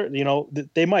they better?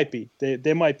 They might be.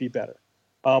 They might be better.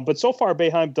 But so far,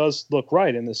 Boeheim does look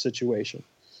right in this situation.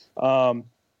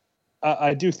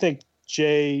 I do think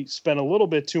Jay spent a little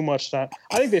bit too much time.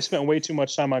 I think they spent way too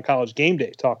much time on College Game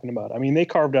Day talking about it. I mean, they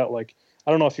carved out I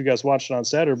don't know if you guys watched it on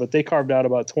Saturday, but they carved out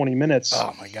about 20 minutes.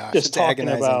 Oh my gosh, just talking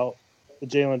about the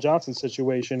Jalen Johnson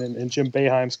situation and Jim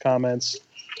Boeheim's comments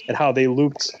and how they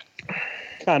looped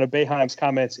kind of Boeheim's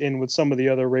comments in with some of the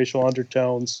other racial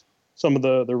undertones, some of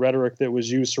the rhetoric that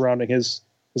was used surrounding his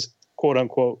quote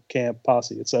unquote camp,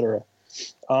 posse, etc.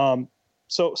 So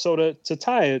to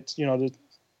tie it,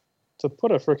 to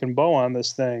put a freaking bow on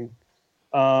this thing,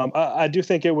 I do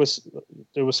think it was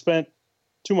spent,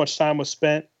 too much time was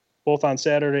spent both on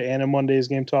Saturday and in Monday's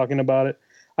game talking about it.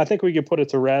 I think we could put it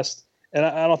to rest. And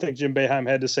I don't think Jim Boeheim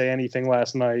had to say anything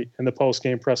last night in the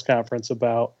post-game press conference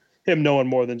about him knowing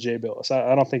more than Jay Bilas.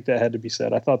 I don't think that had to be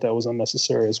said. I thought that was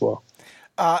unnecessary as well.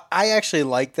 I actually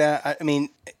like that. I mean,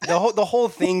 the whole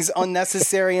thing's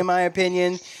unnecessary in my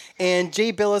opinion. And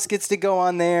Jay Bilas gets to go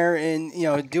on there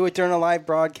and do it during a live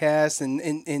broadcast and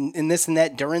this and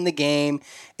that during the game.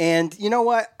 And you know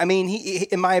what? I mean, he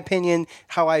in my opinion,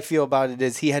 how I feel about it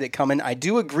is he had it coming. I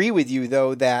do agree with you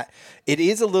though that it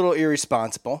is a little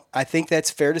irresponsible. I think that's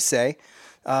fair to say.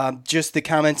 Just the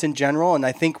comments in general, and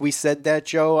I think we said that,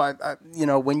 Joe.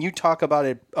 When you talk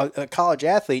about a college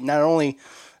athlete, not only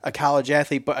a college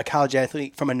athlete, but a college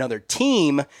athlete from another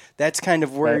team, that's kind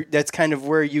of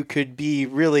where you could be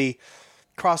really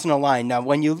crossing a line. Now,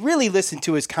 when you really listen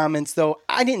to his comments, though,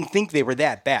 I didn't think they were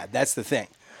that bad. That's the thing.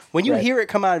 When you hear it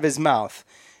come out of his mouth,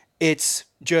 it's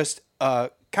just a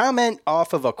comment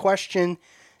off of a question.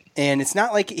 And it's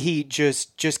not like he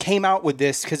just came out with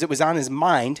this because it was on his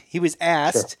mind. He was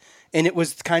asked, and it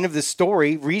was kind of the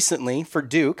story recently for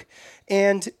Duke.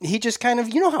 And he just kind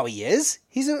of, how he is.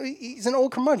 He's an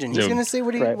old curmudgeon. He's going to say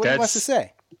what he wants to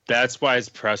say. That's why his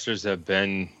pressers have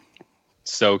been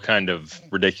so kind of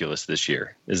ridiculous this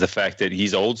year, is the fact that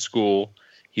he's old school.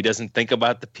 He doesn't think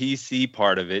about the PC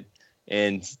part of it.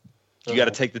 And you got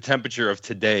to take the temperature of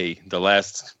today, the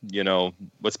last,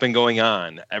 what's been going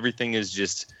on. Everything is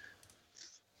just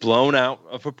blown out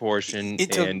of proportion.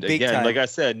 And again, time. Like I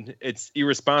said, it's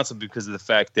irresponsible because of the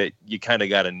fact that you kind of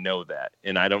got to know that.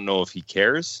 And I don't know if he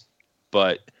cares,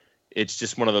 but it's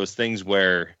just one of those things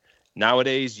where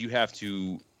nowadays you have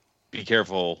to be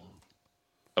careful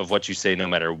of what you say, no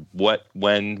matter what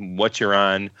you're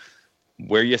on,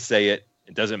 where you say it.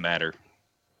 It doesn't matter.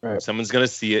 Right. Someone's going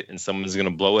to see it and someone's going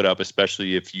to blow it up,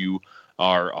 especially if you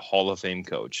are a Hall of Fame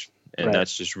coach. And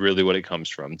that's just really what it comes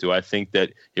from. Do I think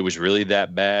that it was really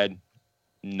that bad?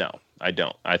 No, I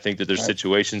don't. I think that there's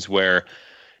situations where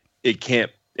it can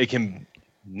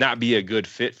not be a good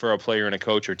fit for a player and a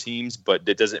coach or teams, but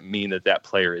it doesn't mean that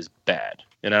player is bad.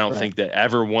 And I don't think that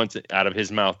ever once out of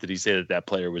his mouth did he say that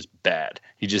player was bad.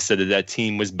 He just said that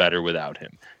team was better without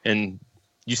him. And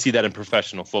you see that in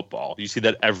professional football. You see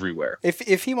that everywhere.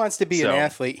 If he wants to be an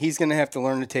athlete, he's going to have to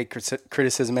learn to take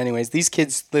criticism anyways. These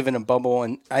kids live in a bubble,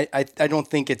 and I don't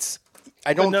think it's –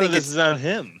 I don't think this is on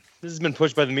him. This has been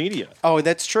pushed by the media. Oh,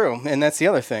 that's true, and that's the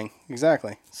other thing.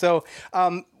 Exactly. So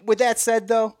with that said,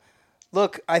 though,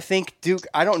 look, I think Duke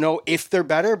 – I don't know if they're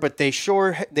better, but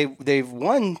they've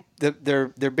won their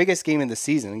biggest game of the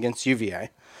season against UVA,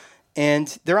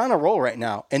 and they're on a roll right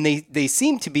now, and they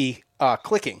seem to be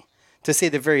clicking, to say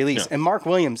the very least. Yeah. And Mark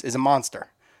Williams is a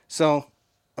monster. So,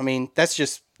 I mean, that's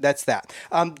that.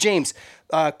 James,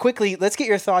 quickly, let's get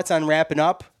your thoughts on wrapping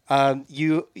up.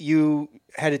 You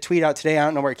had a tweet out today. I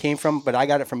don't know where it came from, but I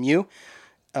got it from you.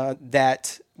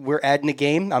 That we're adding a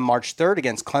game on March 3rd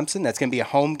against Clemson. That's going to be a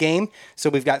home game. So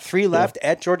we've got 3 left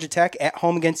at Georgia Tech, at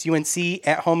home against UNC,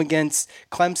 at home against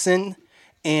Clemson,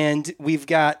 and we've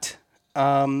got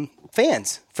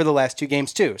fans for the last 2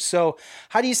 games too. So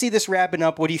how do you see this wrapping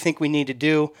up? What do you think we need to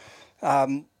do?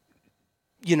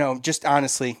 Just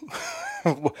honestly,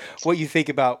 what you think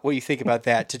about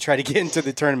that to try to get into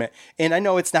the tournament. And I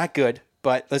know it's not good,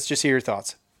 but let's just hear your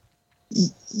thoughts.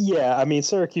 Yeah, I mean,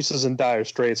 Syracuse is in dire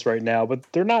straits right now, but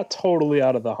they're not totally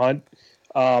out of the hunt.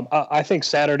 I think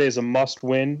Saturday is a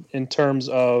must-win in terms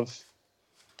of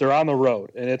they're on the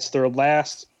road, and it's their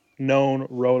last known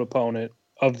road opponent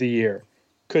of the year.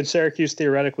 Could Syracuse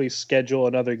theoretically schedule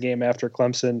another game after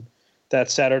Clemson that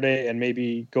Saturday and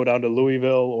maybe go down to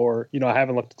Louisville? Or, I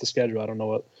haven't looked at the schedule. I don't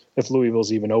know if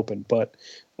Louisville's even open, but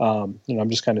I'm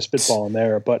just kind of spitballing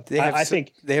there. But I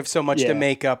think they have so much to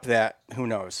make up that who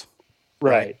knows.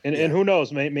 Right. And who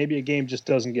knows, maybe a game just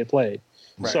doesn't get played.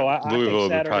 Right. So Louisville I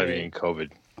think would probably be in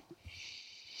COVID.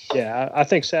 Yeah, I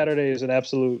think Saturday is an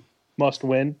absolute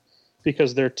must-win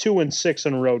because they're 2-6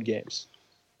 in road games.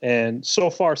 And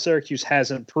so far, Syracuse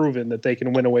hasn't proven that they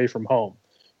can win away from home.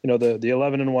 The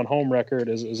 11-1 home record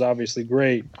is obviously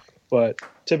great, but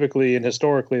typically and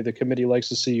historically, the committee likes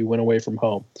to see you win away from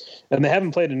home. And they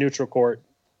haven't played a neutral court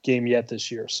game yet this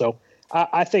year. So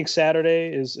I think Saturday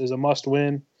is a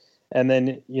must-win. And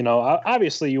then,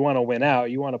 obviously you want to win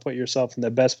out. You want to put yourself in the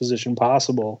best position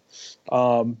possible.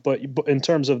 But in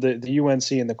terms of the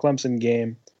UNC and the Clemson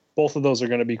game, both of those are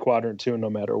going to be quadrant 2 no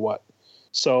matter what.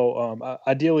 So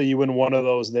ideally you win one of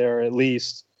those there at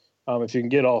least. If you can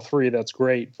get all 3, that's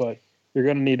great. But you're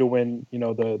going to need to win,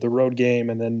 the road game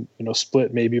and then,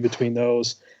 split maybe between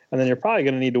those. And then you're probably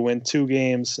going to need to win 2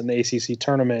 games in the ACC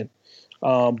tournament.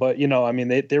 But,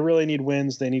 they really need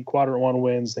wins. They need quadrant 1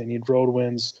 wins. They need road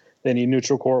wins. They need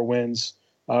neutral court wins.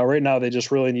 Right now, they just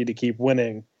really need to keep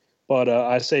winning. But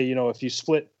I say, if you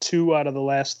split 2 out of the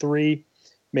last 3,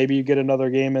 maybe you get another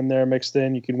game in there mixed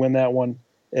in. You can win that one.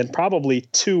 And probably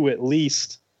 2 at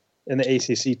least in the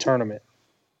ACC tournament.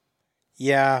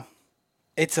 Yeah,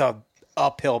 it's a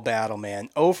uphill battle, man.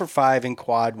 0 for 5 in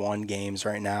quad 1 games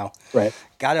right now. Right.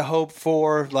 Got to hope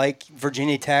for,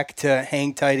 Virginia Tech to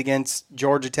hang tight against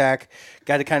Georgia Tech.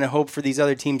 Got to kind of hope for these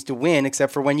other teams to win,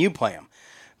 except for when you play them.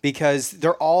 Because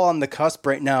they're all on the cusp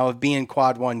right now of being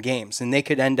quad 1 games, and they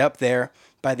could end up there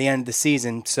by the end of the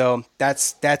season. So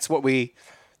that's where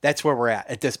we're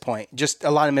at this point. Just a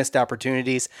lot of missed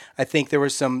opportunities. I think there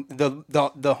was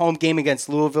the home game against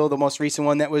Louisville, the most recent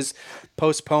one that was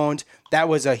postponed. That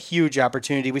was a huge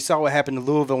opportunity. We saw what happened to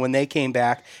Louisville when they came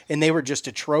back, and they were just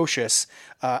atrocious.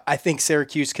 I think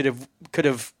Syracuse could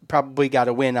have probably got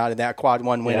a win out of that, quad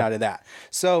 1 win out of that.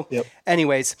 So,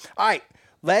 anyways, all right.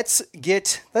 Let's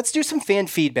do some fan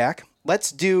feedback.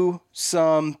 Let's do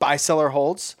some buy-seller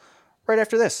holds right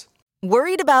after this.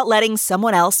 Worried about letting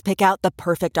someone else pick out the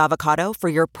perfect avocado for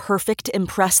your perfect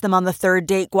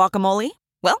impress-them-on-the-third-date guacamole?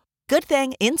 Well, good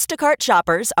thing Instacart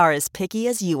shoppers are as picky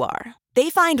as you are. They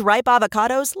find ripe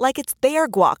avocados like it's their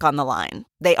guac on the line.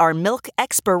 They are milk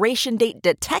expiration date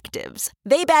detectives.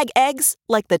 They bag eggs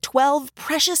like the 12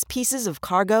 precious pieces of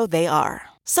cargo they are.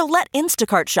 So let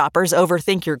Instacart shoppers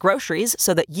overthink your groceries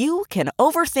so that you can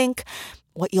overthink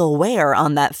what you'll wear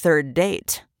on that third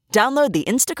date. Download the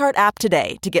Instacart app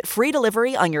today to get free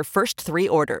delivery on your first 3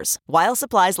 orders, while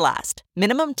supplies last.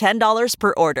 Minimum $10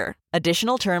 per order.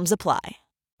 Additional terms apply.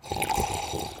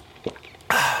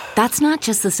 That's not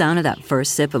just the sound of that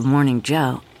first sip of Morning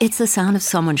Joe. It's the sound of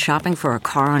someone shopping for a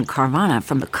car on Carvana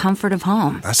from the comfort of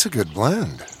home. That's a good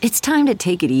blend. It's time to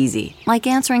take it easy, like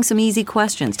answering some easy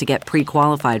questions to get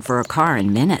pre-qualified for a car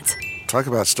in minutes. Talk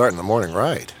about starting the morning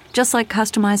right. Just like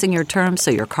customizing your terms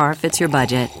so your car fits your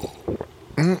budget.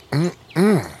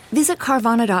 Visit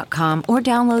Carvana.com or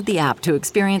download the app to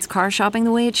experience car shopping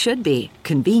the way it should be.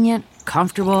 Convenient,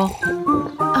 comfortable.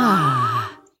 Ah.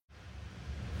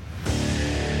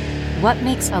 What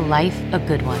makes a life a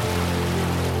good one?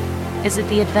 Is it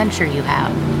the adventure you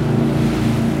have?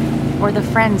 Or the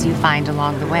friends you find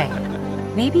along the way?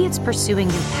 Maybe it's pursuing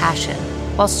your passion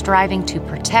while striving to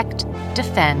protect,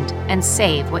 defend, and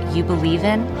save what you believe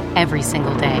in every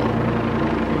single day.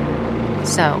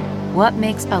 So, what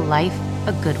makes a life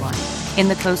a good one? In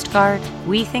the Coast Guard,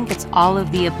 we think it's all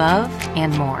of the above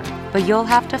and more, but you'll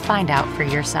have to find out for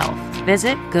yourself.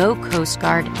 Visit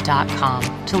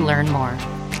GoCoastGuard.com to learn more.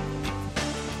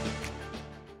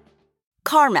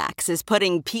 CarMax is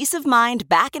putting peace of mind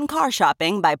back in car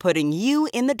shopping by putting you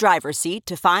in the driver's seat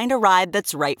to find a ride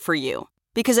that's right for you.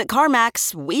 Because at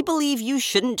CarMax, we believe you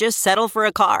shouldn't just settle for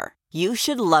a car. you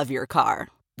should love your car.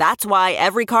 That's why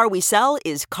every car we sell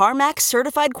is CarMax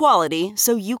certified quality,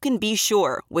 so you can be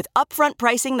sure with upfront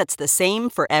pricing that's the same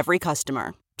for every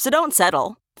customer. So don't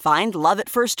settle. Find love at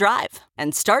first drive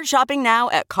and start shopping now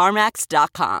at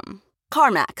CarMax.com.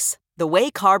 CarMax, the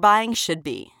way car buying should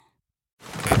be.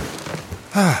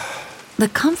 The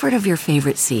comfort of your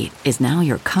favorite seat is now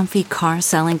your comfy car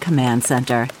selling command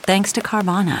center, thanks to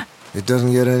Carvana. It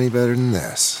doesn't get any better than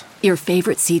this. Your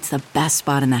favorite seat's the best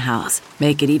spot in the house.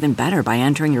 Make it even better by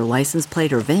entering your license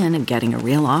plate or VIN and getting a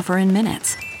real offer in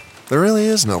minutes. There really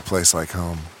is no place like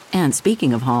home. And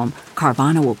speaking of home,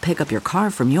 Carvana will pick up your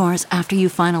car from yours after you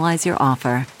finalize your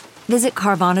offer. Visit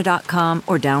Carvana.com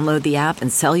or download the app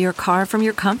and sell your car from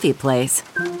your comfy place.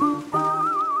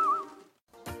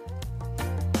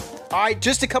 All right,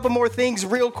 just a couple more things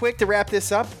real quick to wrap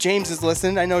this up. James is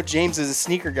listening. I know James is a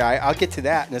sneaker guy. I'll get to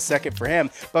that in a second for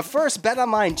him. But first,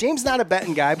 BetOnline. James not a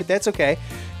betting guy, but that's okay.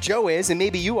 Joe is, and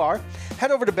maybe you are. Head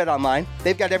over to BetOnline.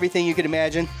 They've got everything you can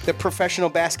imagine. The professional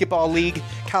basketball league,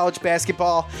 college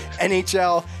basketball,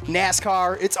 NHL,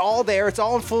 NASCAR. It's all there. It's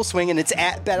all in full swing, and it's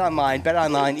at BetOnline.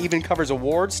 BetOnline even covers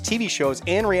awards, TV shows,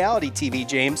 and reality TV,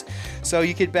 James. So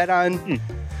you could bet on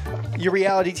your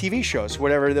reality TV shows,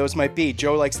 whatever those might be.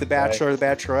 Joe likes The Bachelor, The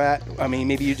Bachelorette. I mean,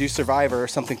 maybe you do Survivor or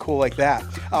something cool like that.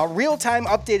 Real-time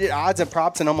updated odds and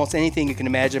props and almost anything you can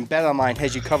imagine. BetOnline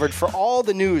has you covered for all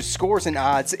the news, scores, and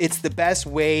odds. It's the best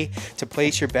way to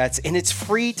place your bets, and it's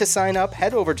free to sign up.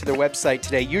 Head over to their website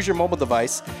today. Use your mobile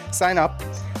device. Sign up.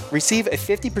 Receive a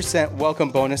 50%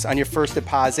 welcome bonus on your first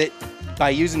deposit by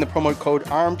using the promo code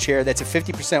ARMCHAIR. That's a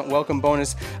 50% welcome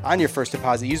bonus on your first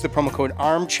deposit. Use the promo code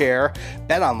ARMCHAIR.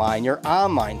 BetOnline, your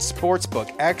online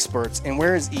sportsbook experts. And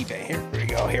where is eBay?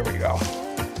 Here we go.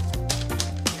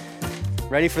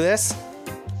 Ready for this?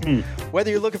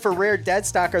 Whether you're looking for rare dead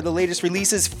stock or the latest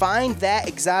releases, find that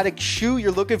exotic shoe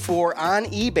you're looking for on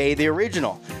eBay, the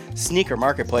original sneaker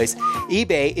marketplace.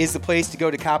 eBay is the place to go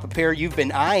to cop a pair you've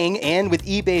been eyeing, and with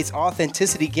eBay's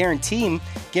authenticity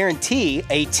guarantee,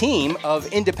 a team of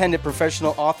independent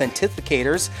professional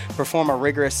authenticators perform a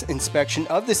rigorous inspection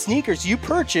of the sneakers you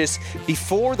purchase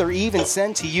before they're even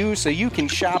sent to you, so you can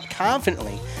shop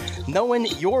confidently, knowing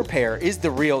your pair is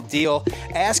the real deal.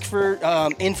 Ask for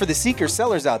for the sneaker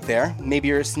sellers out there. Maybe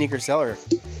you're a sneaker seller.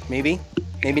 Maybe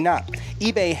not.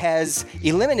 eBay has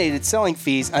eliminated selling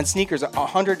fees on sneakers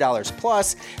 $100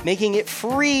 plus, making it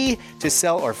free to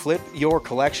sell or flip your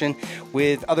collection.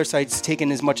 With other sites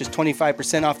taking as much as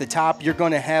 25% off the top, you're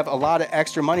going to have a lot of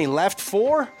extra money left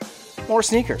for more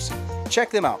sneakers.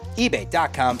 Check them out.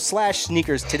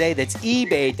 eBay.com/sneakers today. That's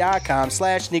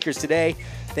eBay.com/sneakers today.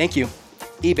 Thank you.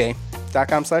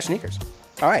 eBay.com/sneakers.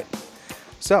 All right.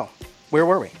 So, where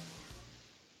were we?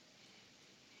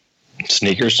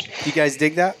 Sneakers. You guys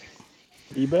dig that?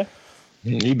 eBay?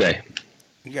 eBay.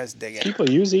 You guys dig it? People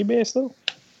use eBay still?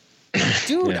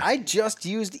 Dude, Yeah. I just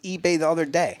used eBay the other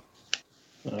day.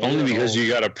 Only because you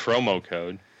got a promo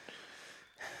code.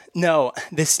 No,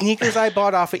 the sneakers I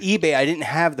bought off of eBay, I didn't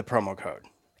have the promo code.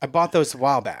 I bought those a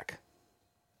while back,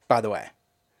 by the way.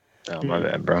 Oh, my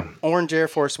bad, bro. Orange Air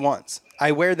Force Ones.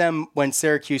 I wear them when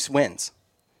Syracuse wins.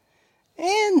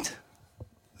 And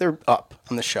they're up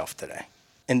on the shelf today.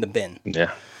 In the bin.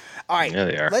 Yeah. All right. Yeah,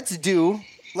 they are. Let's do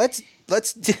here's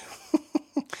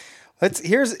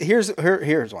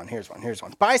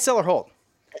one. Buy, sell, or hold.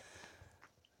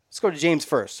 Let's go to James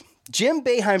first. Jim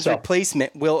Boeheim's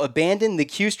replacement will abandon the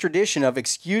Cuse tradition of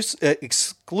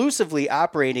exclusively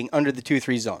operating under the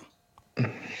 2-3 zone.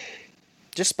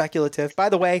 Just speculative. By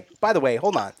the way,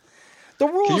 hold on. The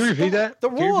rules. Can you repeat that? The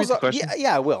Can you rules. repeat the question?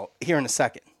 Yeah, I will here in a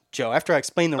second, Joe. After I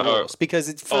explain the rules, because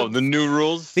it's the new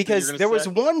rules. Because there was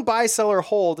one buy, sell, or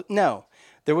hold. No,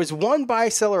 there was one buy,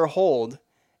 sell, or hold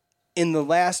in the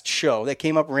last show that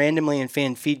came up randomly in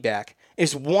fan feedback.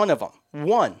 Is one of them.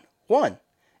 One.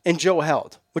 And Joe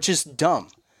held, which is dumb.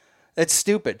 That's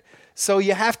stupid. So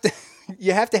you have to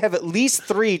have at least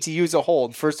 3 to use a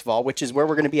hold, first of all, which is where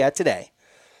we're going to be at today.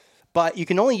 But you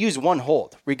can only use one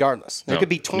hold, regardless. There could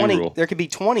be 20. There could be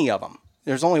 20 of them.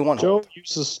 There's only one hold. Joe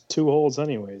uses 2 holds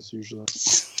anyways, usually.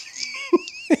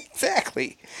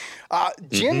 Exactly.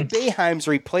 Jim Boeheim's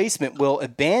replacement will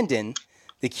abandon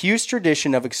the Cuse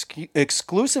tradition of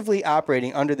exclusively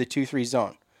operating under the 2-3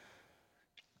 zone.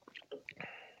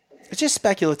 It's just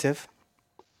speculative.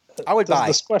 I would buy.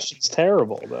 This question's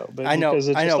terrible, though. But I know. Because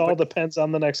it just all depends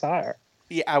on the next hire.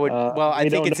 Yeah, I would. I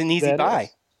think it's an easy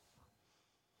buy.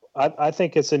 I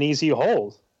think it's an easy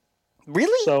hold.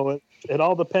 Really? So it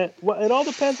all depends. Well, it all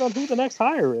depends on who the next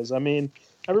hire is. I mean,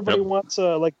 Everybody wants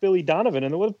like Billy Donovan,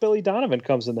 and what if Billy Donovan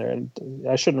comes in there? And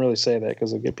I shouldn't really say that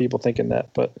because it'll get people thinking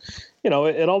that, but it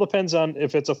all depends on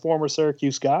if it's a former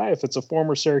Syracuse guy. If it's a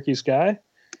former Syracuse guy,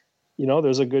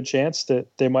 there's a good chance that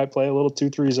they might play a little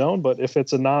 2-3 zone. But if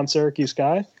it's a non-Syracuse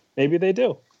guy, maybe they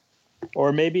do,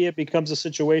 or maybe it becomes a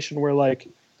situation where like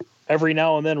every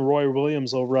now and then Roy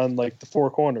Williams will run like the four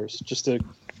corners just to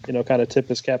kind of tip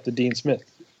his cap to Dean Smith.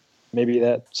 Maybe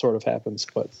that sort of happens,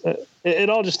 but it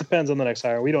all just depends on the next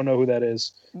hire. We don't know who that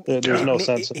is. There's no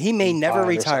sense. He may never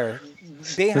retire.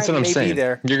 That's what I'm saying.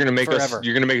 You're gonna make us.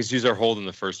 You're gonna make us use our hold in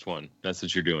the first one. That's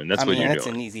what you're doing. That's what you're doing. That's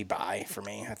an easy buy for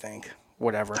me. I think.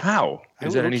 Whatever. How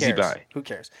is that an easy buy? Who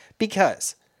cares?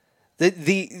 Because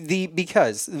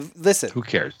because listen. Who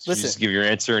cares? Listen. You just give your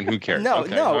answer and who cares? No,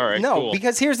 okay. no, All right, no. cool.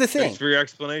 Because here's the thing. Thanks for your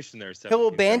explanation there. He'll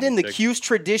abandon the Cuse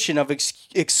tradition of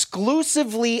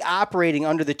exclusively operating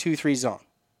under the 2-3 zone.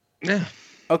 Yeah.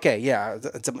 Okay. Yeah,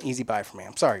 it's an easy buy for me.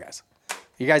 I'm sorry, guys.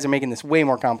 You guys are making this way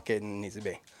more complicated than it needs to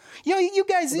be. You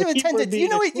guys tend to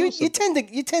you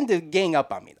tend to gang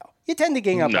up on me though. You tend to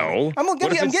gang up on me. I'm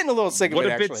getting a little sick of it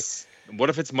actually.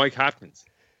 What if it's Mike Hopkins?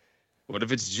 What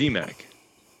if it's GMAC?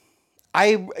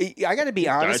 I got to be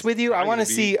honest with you. I want to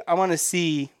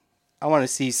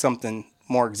see something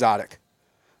more exotic.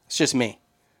 It's just me.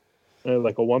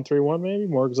 Like a 1-3-1 maybe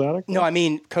more exotic? No, I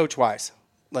mean coach wise.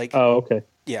 Like oh, okay.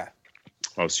 Yeah.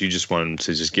 Oh, so you just want him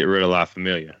to just get rid of La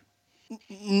Familia?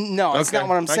 No, that's not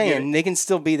what I'm saying. They can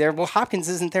still be there. Well, Hopkins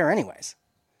isn't there anyways.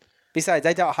 Besides,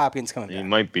 I doubt Hopkins coming back. He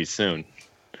might be soon.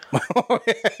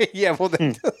 Yeah, well, I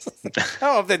don't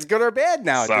know if that's good or bad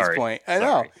now at this point. I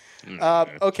know.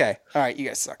 Okay. All right, you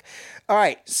guys suck. All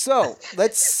right, so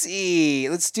let's see.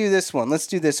 Let's do this one.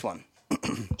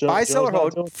 Buy, sell, or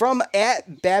hold from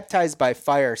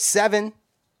 @BaptizedByFire7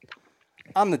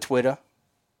 on the Twitter.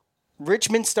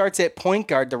 Richmond starts at point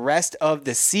guard the rest of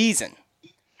the season.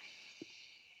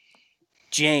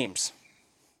 James.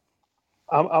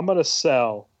 I'm going to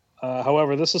sell.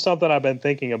 However, this is something I've been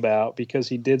thinking about because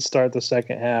he did start the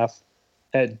second half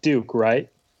at Duke, right?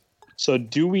 So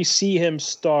do we see him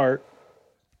start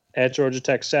at Georgia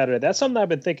Tech Saturday? That's something I've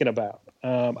been thinking about.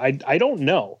 I don't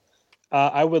know.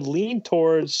 I would lean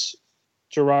towards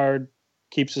Girard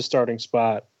keeps his starting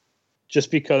spot just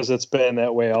because it's been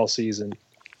that way all season.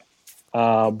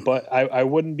 But I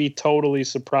wouldn't be totally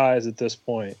surprised at this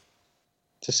point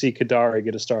to see Kadary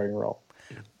get a starting role.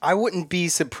 I wouldn't be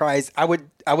surprised. I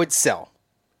would sell,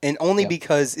 and only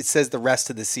because it says the rest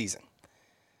of the season.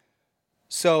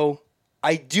 So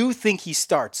I do think he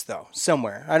starts though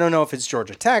somewhere. I don't know if it's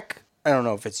Georgia Tech. I don't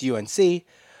know if it's UNC.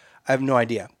 I have no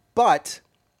idea, but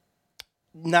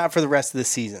not for the rest of the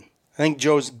season. I think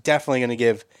Joe's definitely going to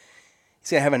give.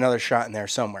 He's going to have another shot in there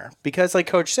somewhere because, like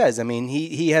Coach says, I mean,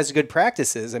 he has good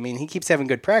practices. I mean, he keeps having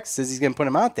good practices. He's going to put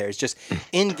him out there. It's just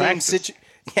in-game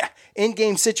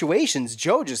situations,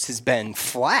 Joe just has been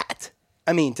flat.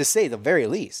 I mean, to say the very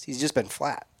least, he's just been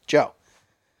flat. Joe,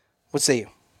 what say you?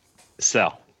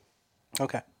 Sell.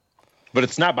 Okay. But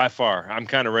it's not by far. I'm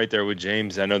kind of right there with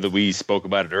James. I know that we spoke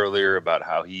about it earlier about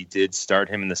how he did start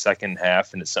him in the second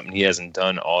half, and it's something he hasn't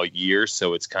done all year.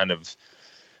 So it's kind of.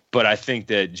 But I think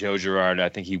that Joe Girard, I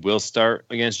think he will start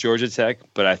against Georgia Tech.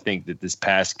 But I think that this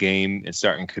past game and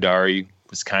starting Kadary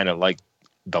was kind of like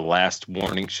the last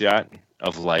warning shot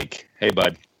of like, hey,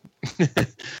 bud,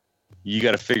 you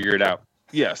got to figure it out.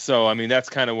 Yeah. So, I mean, that's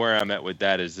kind of where I'm at with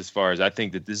that is as far as I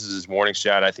think that this is his warning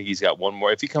shot. I think he's got one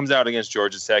more. If he comes out against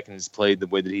Georgia Tech and has played the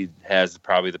way that he has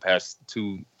probably the past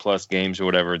 2+ games or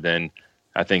whatever, then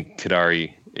I think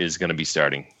Kadary is going to be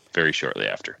starting very shortly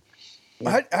after.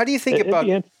 How do you think about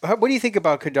what do you think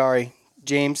about Kadary,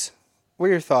 James? What are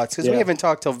your thoughts? Because we haven't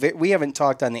talked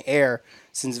on the air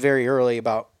since very early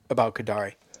about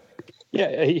Kadary.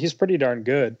 Yeah, he's pretty darn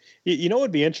good. You know what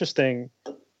would be interesting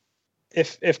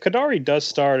if Kadary does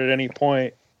start at any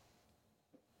point?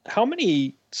 How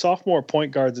many sophomore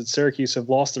point guards at Syracuse have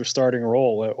lost their starting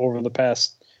role over the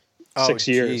past 6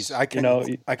 years? I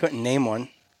couldn't name one.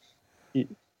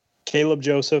 Caleb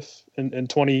Joseph in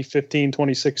 2015,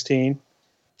 2016.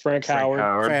 Frank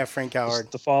Howard. Frank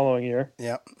Howard. The following year.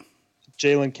 Yeah.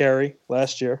 Jalen Carey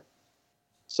last year.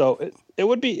 So it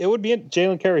would be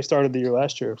Jalen Carey started the year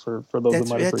last year for those who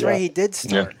might have forgot. That's right. He did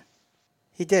start. Yeah.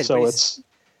 He did. So it's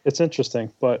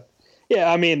interesting, but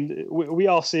yeah, I mean, we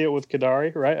all see it with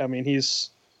Kadary, right? I mean, he's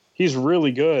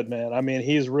really good, man. I mean,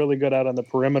 he's really good out on the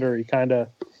perimeter.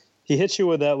 He hits you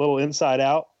with that little inside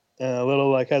out and a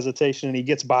little like hesitation, and he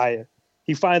gets by you.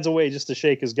 He finds a way just to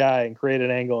shake his guy and create an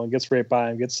angle and gets right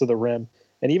by him, gets to the rim.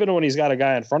 And even when he's got a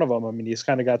guy in front of him, I mean, he's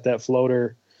kind of got that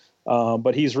floater,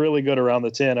 but he's really good around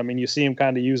the 10. I mean, you see him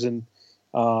kind of using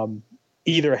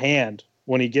either hand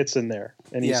when he gets in there,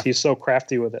 and he's so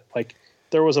crafty with it. Like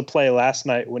there was a play last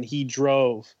night when he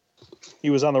drove, he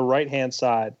was on the right-hand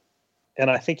side,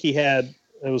 and I think it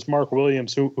was Mark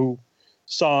Williams who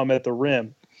saw him at the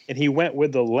rim, and he went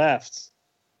with the left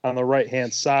on the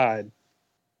right-hand side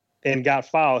and got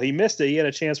fouled. He missed it. He had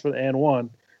a chance for the and one.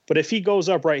 But if he goes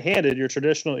up right-handed, you're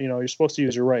supposed to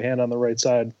use your right hand on the right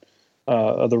side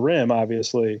of the rim,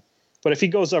 obviously. But if he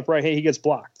goes up right-handed, he gets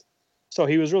blocked. So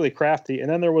he was really crafty. And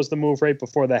then there was the move right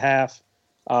before the half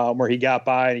where he got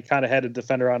by and he kind of had a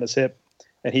defender on his hip.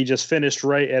 And he just finished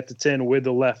right at the 10 with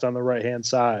the left on the right-hand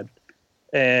side.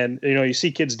 And, you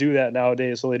see kids do that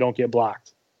nowadays so they don't get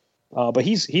blocked. But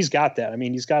he's got that. I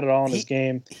mean, he's got it all in his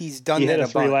game. He's done he that hit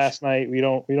a three last night. We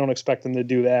don't expect him to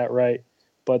do that, right?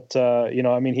 But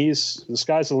the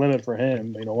sky's the limit for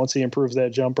him. Once he improves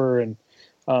that jumper and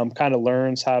kind of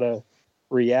learns how to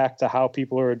react to how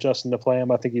people are adjusting to play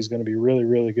him, I think he's going to be really,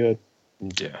 really good.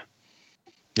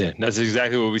 Yeah, that's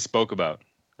exactly what we spoke about.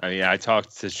 I mean, I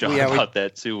talked to Sean about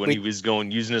that too when he was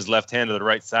using his left hand to the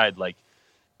right side. Like,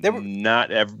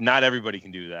 not everybody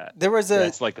can do that.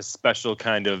 That's like a special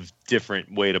kind of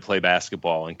different way to play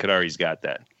basketball, and Kadari's got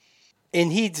that.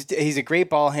 And he's a great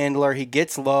ball handler. He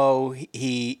gets low.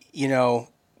 He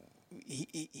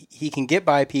can get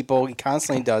by people. He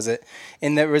constantly does it.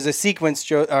 And there was a sequence,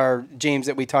 James,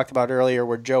 that we talked about earlier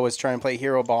where Joe was trying to play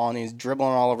hero ball and he's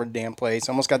dribbling all over the damn place.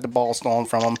 Almost got the ball stolen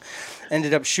from him.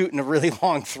 Ended up shooting a really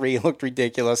long three. It looked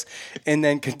ridiculous. And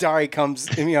then Kadari comes,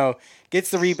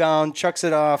 gets the rebound, chucks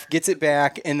it off, gets it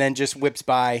back, and then just whips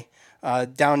by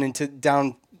down,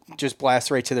 just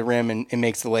blasts right to the rim and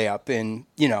makes the layup. And,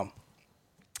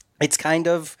 it's kind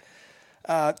of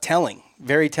telling,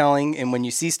 very telling. And when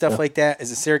you see stuff like that as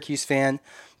a Syracuse fan,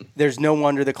 there's no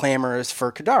wonder the clamor is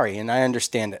for Kadari, and I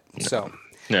understand it.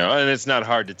 No, and it's not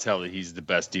hard to tell that he's the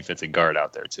best defensive guard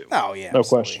out there, too. Oh, yeah. No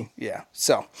question. Yeah.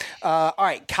 So, all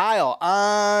right, Kyle,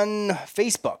 on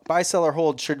Facebook, buy, sell, or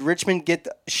hold, should Richmond get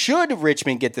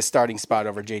the starting spot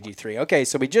over JG3? Okay,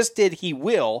 so we just did he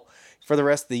will for the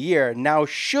rest of the year. Now,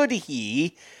 should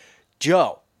he,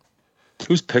 Joe?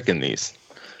 Who's picking these?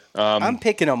 I'm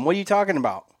picking them. What are you talking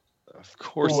about? Of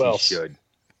course he should.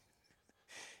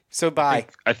 So buy.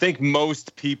 I think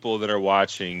most people that are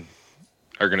watching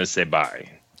are going to say buy.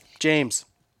 James.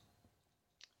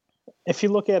 If you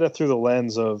look at it through the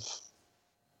lens of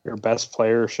your best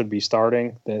player should be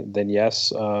starting, then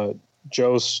yes.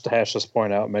 Joe's hashed this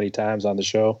point out many times on the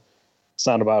show. It's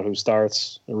not about who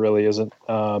starts. It really isn't.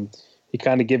 He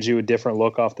kind of gives you a different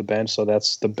look off the bench, so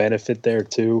that's the benefit there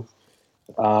too.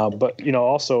 But,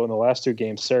 also in the last two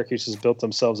games, Syracuse has built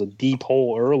themselves a deep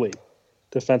hole early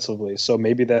defensively. So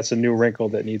maybe that's a new wrinkle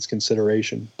that needs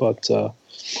consideration. But,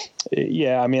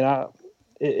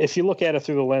 if you look at it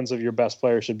through the lens of your best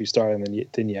player should be starting, then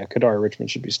Kadari Richmond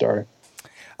should be starting.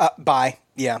 Buy.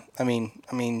 Yeah. I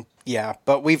mean, yeah.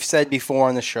 But we've said before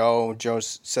on the show, Joe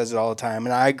says it all the time,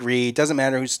 and I agree. It doesn't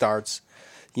matter who starts,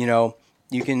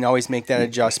 You can always make that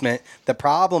adjustment. The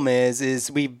problem is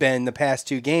we've been the past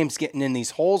two games getting in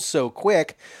these holes so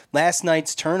quick. Last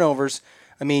night's turnovers,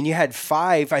 you had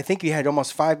 5. I think you had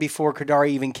almost 5 before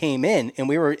Kadari even came in, and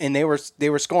they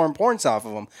were scoring points off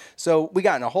of them. So we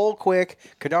got in a hole quick.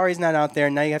 Kadari's not out there.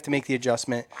 Now you have to make the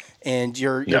adjustment, and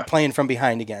you're playing from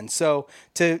behind again. So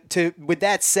with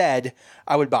that said,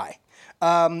 I would buy.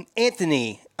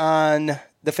 Anthony on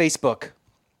the Facebook.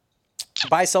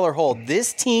 Buy, sell, or hold.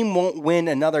 This team won't win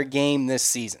another game this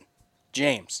season.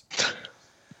 James.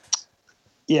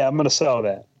 Yeah, I'm going to sell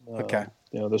that. Okay.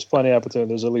 There's plenty of opportunity.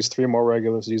 There's at least 3 more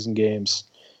regular season games.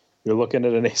 You're looking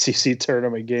at an ACC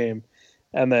tournament game.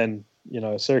 And then,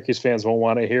 Syracuse fans won't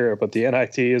want to hear it, but the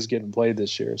NIT is getting played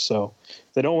this year. So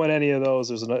if they don't win any of those,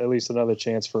 there's at least another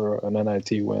chance for an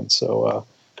NIT win. So,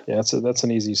 that's an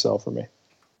easy sell for me.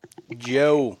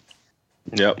 Joe.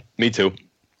 Yep, me too.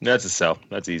 That's a sell.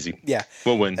 That's easy. Yeah,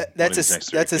 we'll win. That's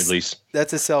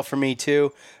a sell for me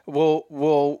too.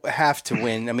 We'll have to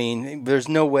win. There's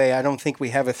no way. I don't think we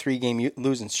have a 3-game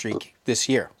losing streak this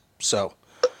year. So,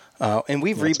 and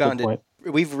we've rebounded.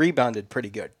 We've rebounded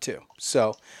pretty good too.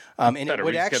 So, and it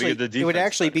would actually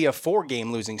be a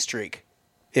 4-game losing streak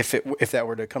if that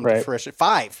were to come to fruition.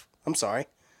 5. I'm sorry.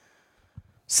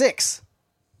 6.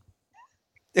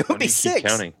 It would be 6.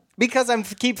 Counting. Because I'm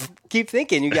keep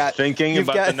thinking you got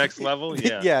the next level.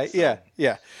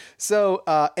 Yeah. So,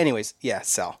 anyways,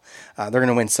 sell. They're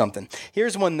gonna win something.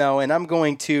 Here's one though, and I'm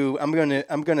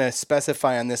gonna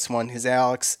specify on this one because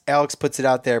Alex puts it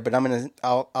out there, but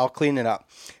I'll clean it up.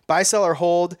 Buy, sell, or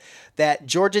hold that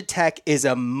Georgia Tech is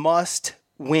a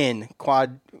must-win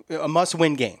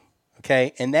game.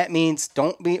 Okay, and that means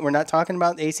we're not talking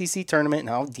about the ACC tournament and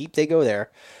how deep they go there.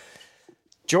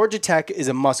 Georgia Tech is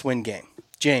a must-win game.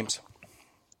 James,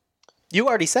 you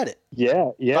already said it.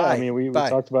 Yeah. Bye. I mean, we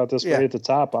talked about this right at the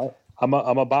top. I'm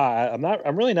a buy.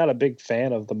 I'm really not a big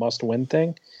fan of the must-win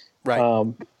thing.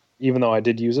 Right. Even though I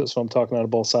did use it, so I'm talking out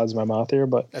of both sides of my mouth here.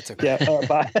 But that's okay. Yeah,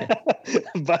 buy.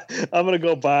 But I'm gonna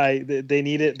go buy. They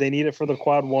need it. They need it for the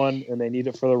quad one, and they need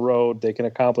it for the road. They can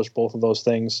accomplish both of those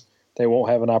things. They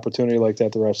won't have an opportunity like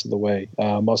that the rest of the way.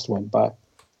 Must win. Buy.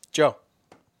 Joe.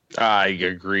 I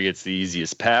agree. It's the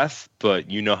easiest path, but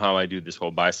you know how I do this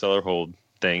whole buy, sell, or hold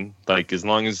thing. Like as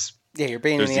long as you're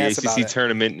being there's in the ass about ACC it.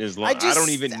 tournament, as long I don't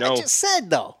even know. I just said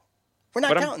though, we're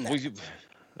not counting that.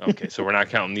 Okay, so we're not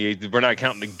counting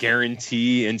the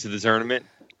guarantee into the tournament.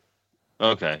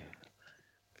 Okay,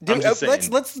 dude,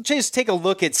 let's just take a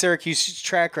look at Syracuse's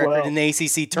track record in the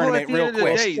ACC tournament real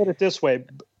quick. Let's put it this way: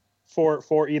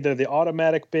 for either the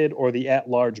automatic bid or the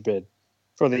at-large bid.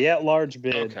 For the at-large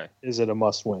bid, is it a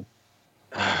must-win?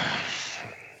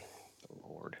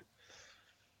 Lord,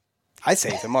 I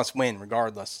say it's a must-win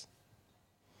regardless.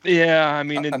 Yeah, I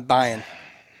mean, I'm buying.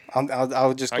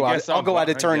 I'll just go out. I'll go out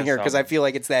of turn here because I feel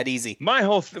like it's that easy. My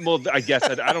whole I guess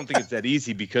I don't think it's that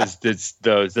easy because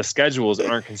the schedules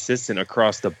aren't consistent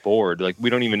across the board. Like we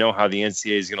don't even know how the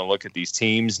NCAA is going to look at these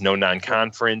teams. No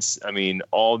non-conference. I mean,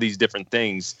 all these different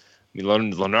things. I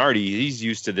mean, Lunardi, he's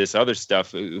used to this other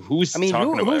stuff. Who's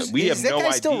talking about it? We have no idea. Is that guy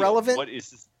still relevant? What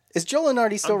is this? Is Joe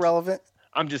Lunardi still relevant?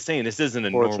 I'm just saying this isn't a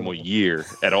normal year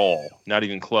at all, not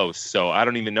even close. So I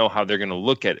don't even know how they're going to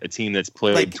look at a team that's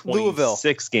played like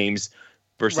 26 games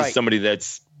versus somebody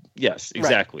that's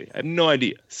exactly. Right. I have no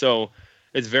idea. So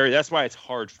that's why it's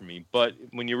hard for me. But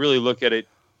when you really look at it,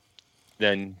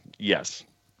 then yes,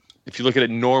 if you look at it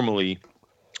normally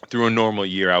through a normal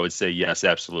year, I would say yes,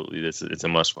 absolutely. It's a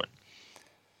must win.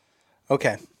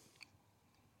 Okay.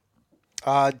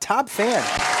 Top fan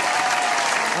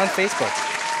on Facebook.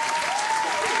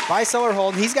 Buy, sell, or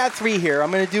hold. He's got 3 here.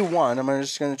 I'm going to do 1. I'm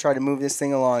just going to try to move this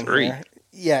thing along 3. Here.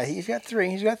 Yeah, he's got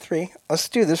 3. Let's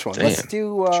do this one. Damn. Let's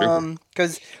do,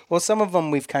 because, some of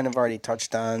them we've kind of already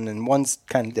touched on, and one's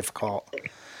kind of difficult.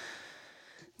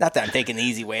 Not that I'm taking the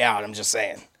easy way out. I'm just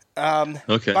saying.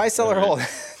 Okay. Buy, sell, or hold.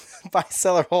 Buy,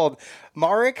 sell, or hold.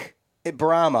 Marek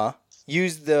Brahma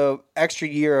used the extra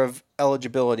year of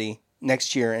eligibility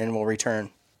next year and will return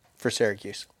for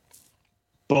Syracuse.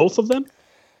 Both of them?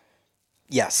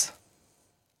 Yes.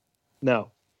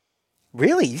 No.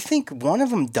 Really? You think one of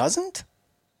them doesn't?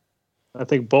 I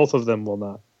think both of them will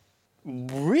not.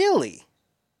 Really?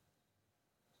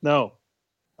 No.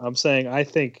 I'm saying I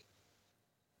think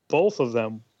both of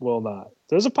them will not.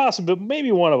 There's a possibility.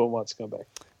 Maybe one of them wants to come back.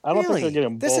 I don't think they're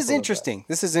getting both. This is interesting.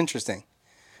 This is interesting.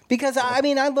 Because, I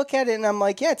mean, I look at it and I'm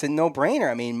like, yeah, it's a no-brainer.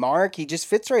 I mean, Mark, he just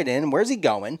fits right in. Where's he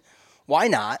going? Why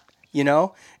not? You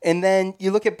know, and then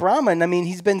you look at Brahma, and I mean,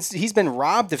 he's been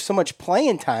robbed of so much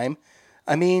playing time.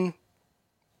 I mean,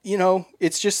 you know,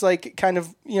 it's just like kind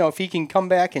of, you know, if he can come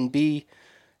back and be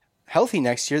healthy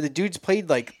next year, the dude's played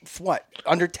like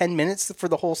under 10 minutes for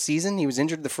the whole season. He was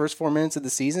injured the first 4 minutes of the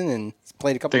season, and he's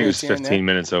played a couple. I think minutes it was 15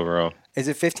 minutes overall. Is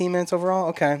it 15 minutes overall?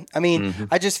 Okay. I mean,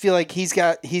 I just feel like he's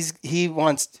got a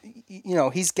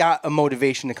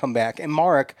motivation to come back. And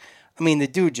Marek, I mean, the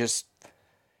dude just.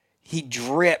 He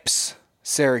drips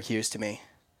Syracuse to me.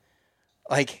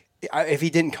 Like, if he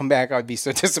didn't come back, I would be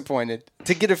so disappointed.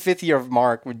 To get a 5th year of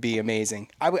Mark would be amazing.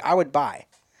 I would buy.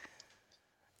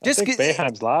 I think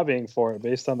Boeheim's lobbying for it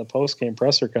based on the post-game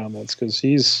presser comments because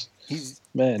he's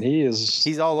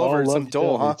all over some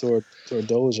Dole, huh? Toward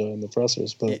Doja in the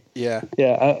pressers, but yeah.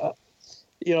 Doja.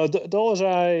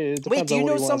 Wait, do you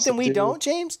know something we don't,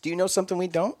 James? Do you know something we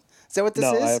don't? Is that what this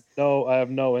is? I have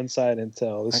no inside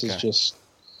intel. This is just.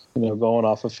 Going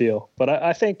off a feel. But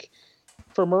I think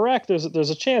for Marek, there's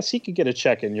a chance he could get a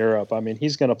check in Europe. I mean,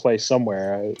 he's going to play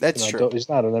somewhere. That's true. He's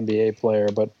not an NBA player,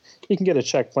 but he can get a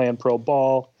check playing pro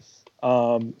ball.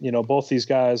 Both these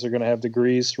guys are going to have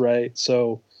degrees, right?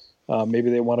 So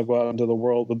maybe they want to go out into the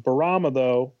world. With Barama,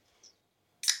 though,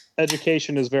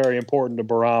 education is very important to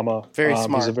Barama. Very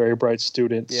smart. He's a very bright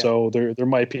student, so there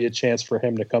might be a chance for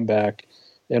him to come back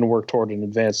and work toward an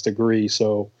advanced degree.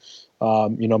 So.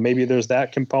 Maybe there's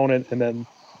that component, and then,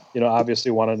 obviously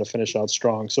wanting to finish out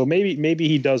strong. So maybe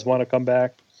he does want to come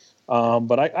back,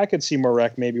 but I could see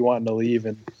Marek maybe wanting to leave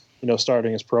and,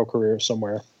 starting his pro career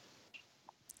somewhere.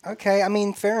 Okay, I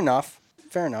mean, fair enough.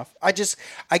 I guess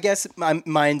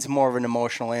mine's more of an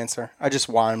emotional answer. I just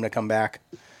want him to come back.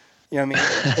 You know what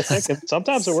I mean?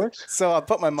 Sometimes it works. So I'll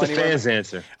put my money. It's a fan's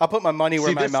answer. I'll put my money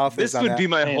where my mouth is. This would be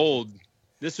my hold.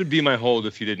 This would be my hold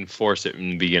if you didn't force it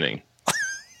in the beginning.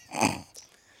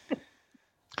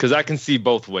 Because I can see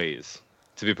both ways,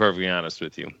 to be perfectly honest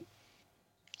with you.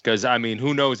 Because, I mean,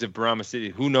 who knows if Bahama City,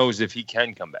 who knows if he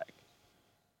can come back?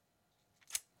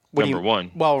 Number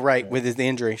one. Well, right, with his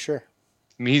injury, sure.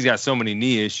 I mean, he's got so many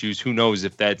knee issues. Who knows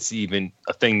if that's even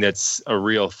a thing that's a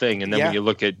real thing? And then when you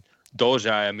look at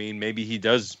Dolezaj, I mean, maybe he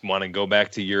does want to go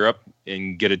back to Europe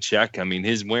and get a check. I mean,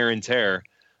 his wear and tear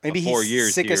maybe 4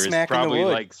 years sick here of is smacking probably the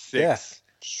wood. like 6.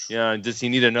 Yeah. Does he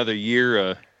need another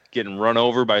year getting run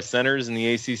over by centers in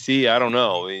the ACC? I don't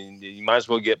know. I mean, you might as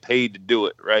well get paid to do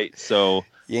it, right? So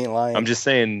you ain't lying. I'm just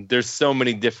saying there's so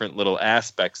many different little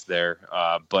aspects there.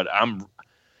 But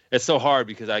it's so hard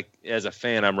because as a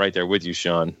fan, I'm right there with you,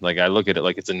 Sean. Like, I look at it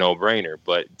like it's a no-brainer,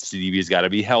 but CDB's got to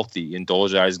be healthy, and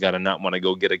Dolezaj's got to not want to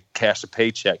go get a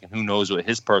paycheck, and who knows what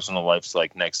his personal life's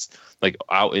like next, like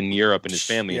out in Europe and his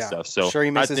family and stuff. So sure,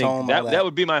 he misses I think home, that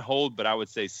would be my hold, but I would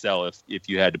say sell if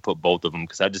you had to put both of them,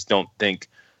 because I just don't think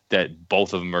that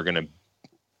both of them are going to,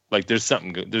 like, there's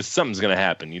something's going to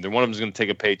happen. Either one of them's going to take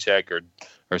a paycheck, or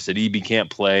CDB can't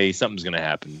play. Something's going to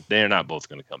happen. They're not both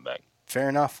going to come back. Fair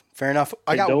enough.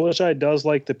 Dolezaj does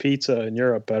like the pizza in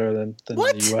Europe better than the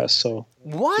U.S. So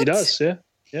what he does,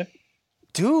 yeah.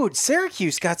 Dude,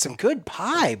 Syracuse got some good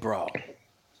pie, bro.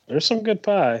 There's some good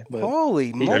pie. But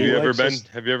holy moly! Have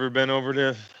you ever been over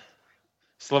to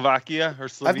Slovakia or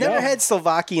Slovenia? I've never had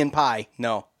Slovakian pie.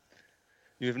 No.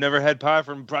 You've never had pie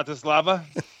from Bratislava?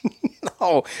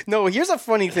 No. Here's a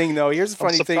funny thing, though.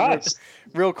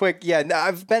 Real quick. Yeah, no,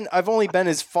 I've only been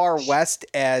as far west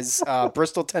as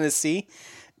Bristol, Tennessee,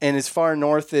 and as far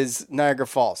north as Niagara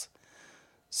Falls.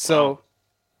 So,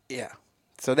 yeah.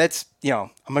 So that's,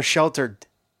 I'm a sheltered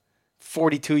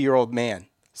 42-year-old man.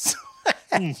 So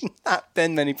I've not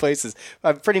been many places.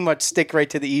 I pretty much stick right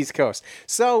to the East Coast.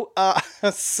 So,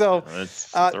 that's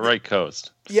the right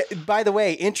coast. Yeah. By the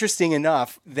way, interesting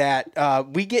enough that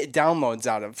we get downloads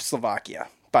out of Slovakia.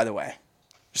 By the way,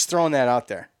 just throwing that out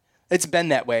there. It's been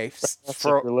that way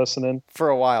for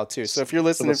a while too. So if you're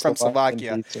listening from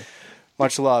Slovakia,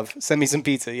 much love. Send me some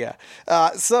pizza. Yeah.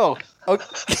 Okay.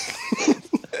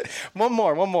 One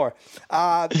more.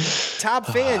 Top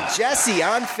fan Jesse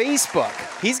on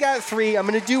Facebook. He's got 3. I'm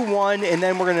going to do 1, and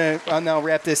then I'll now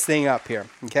wrap this thing up here.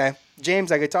 Okay,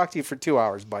 James, I could talk to you for 2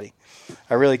 hours, buddy.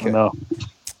 I really could. No.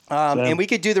 And we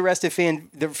could do the rest of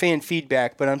the fan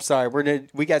feedback, but I'm sorry,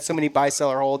 we got so many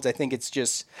buy-seller holds. I think it's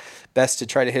just best to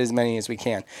try to hit as many as we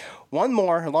can. One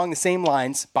more along the same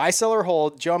lines, buy-seller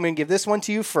hold. Joe, I'm going to give this one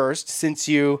to you first, since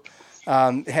you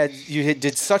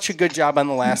did such a good job on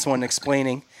the last one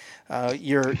explaining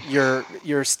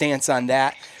your stance on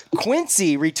that.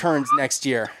 Quincy returns next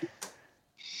year.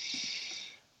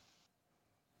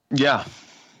 Yeah.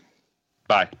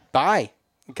 Bye.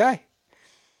 Okay.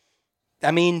 I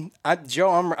mean,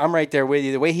 Joe, I'm right there with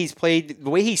you. The way he's played,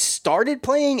 the way he started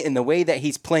playing, and the way that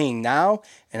he's playing now,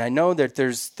 and I know that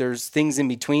there's things in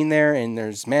between there, and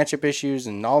there's matchup issues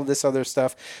and all of this other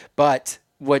stuff, but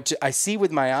what I see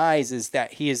with my eyes is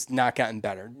that he has not gotten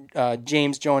better.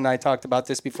 James, Joe, and I talked about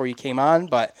this before you came on,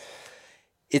 but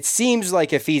it seems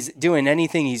like if he's doing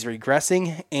anything, he's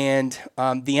regressing, and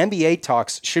the NBA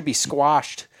talks should be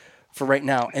squashed for right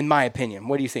now, in my opinion.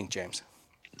 What do you think, James?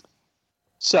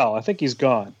 So I think he's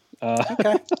gone.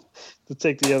 Okay. To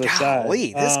take the other side.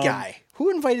 Golly, this guy. Who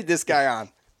invited this guy on?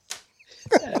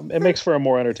 It makes for a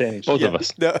more entertaining show. Both of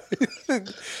us.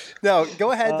 No,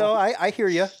 go ahead, though. I hear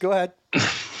you. Go ahead.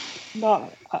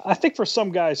 No, I think for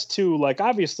some guys, too, like,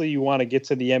 obviously you want to get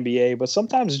to the NBA, but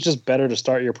sometimes it's just better to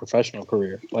start your professional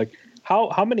career. Like,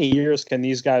 how many years can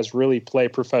these guys really play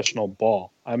professional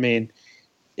ball? I mean,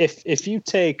 if you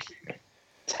take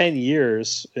 10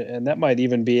 years, and that might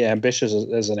even be ambitious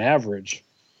as an average,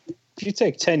 if you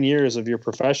take 10 years of your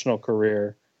professional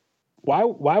career, why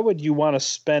would you want to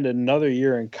spend another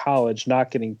year in college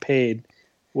not getting paid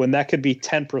when that could be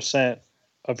 10%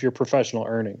 of your professional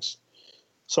earnings?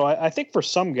 So I think for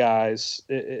some guys,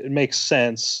 it makes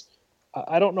sense.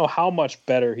 I don't know how much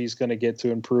better he's going to get to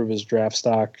improve his draft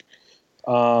stock.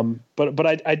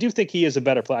 But I do think he is a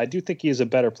better player. I do think he is a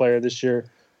better player this year.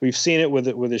 We've seen it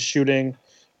with his shooting.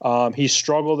 He's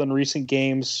struggled in recent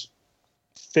games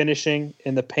finishing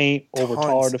in the paint over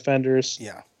taller defenders.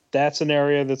 Yeah. That's an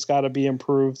area that's got to be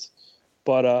improved.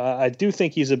 But I do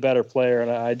think he's a better player,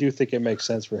 and I do think it makes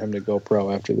sense for him to go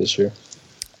pro after this year.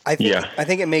 I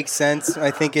think it makes sense. I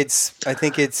think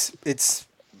it's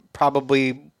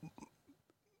probably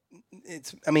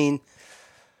it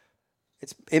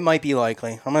might be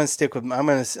likely. I'm going to stick with it. I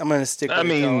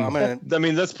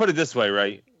mean, let's put it this way,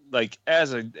 right? Like,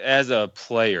 as a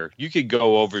player, you could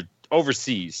go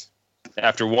overseas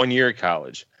after 1 year of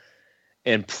college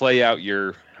and play out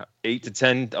your 8 to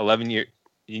 10, 11 year,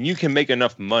 and you can make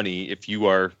enough money if you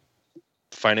are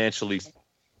financially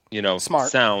Smart.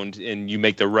 sound and you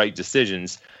make the right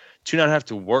decisions to not have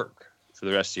to work for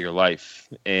the rest of your life.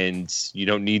 And you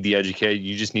don't need the education.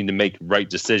 You just need to make right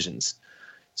decisions.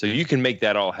 So you can make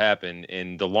that all happen.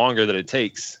 And the longer that it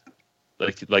takes,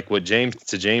 like what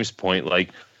James' point, like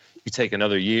you take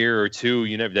another year or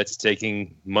two, that's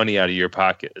taking money out of your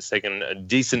pocket. It's taking a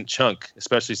decent chunk,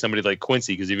 especially somebody like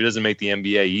Quincy, because if he doesn't make the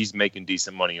NBA, he's making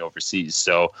decent money overseas.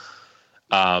 So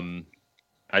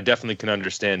I definitely can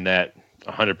understand that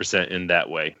 100% in that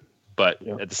way. But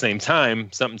at the same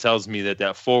time, something tells me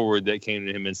that forward that came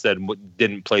to him and said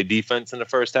didn't play defense in the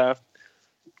first half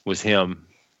was him.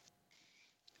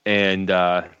 And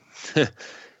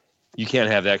you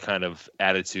can't have that kind of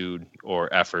attitude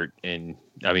or effort. And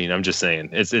I mean, I'm just saying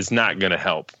it's not going to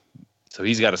help. So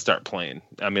he's got to start playing.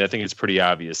 I mean, I think it's pretty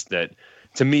obvious that,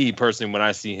 to me personally, when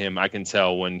I see him, I can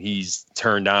tell when he's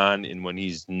turned on and when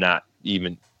he's not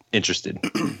even interested.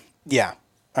 Yeah,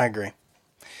 I agree.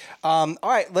 All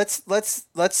right, let's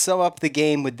sum up the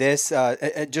game with this.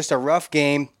 Just a rough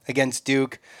game against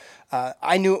Duke.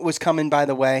 I knew it was coming, by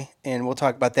the way, and we'll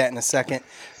talk about that in a second.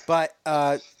 But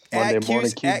Monday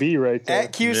morning QB right there.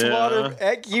 At Q's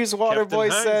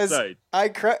Waterboy says, I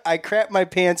crapped my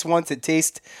pants once at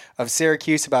Taste of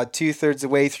Syracuse about 2/3 the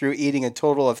way through eating a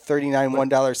total of 39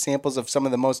 $1 samples of some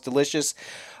of the most delicious,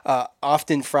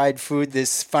 often fried food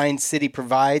this fine city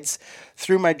provides.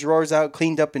 Threw my drawers out,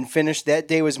 cleaned up, and finished. That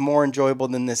day was more enjoyable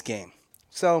than this game.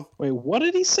 So wait, what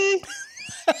did he say?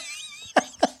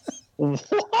 What?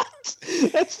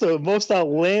 That's the most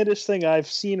outlandish thing I've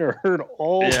seen or heard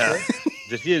all day.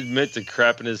 Did he admit to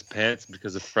crapping his pants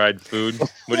because of fried food?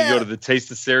 Would he go to the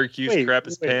Taste of Syracuse, crap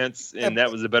his pants, and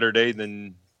that was a better day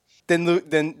than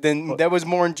that was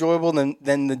more enjoyable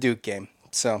than the Duke game.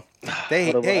 So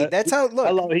that's how it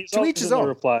looks. To each his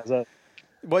own.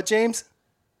 What, James?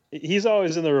 He's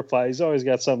always in the reply. He's always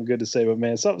got something good to say, but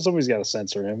man, somebody's got to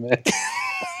censor him, man.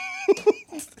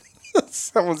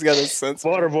 Someone's got to censor.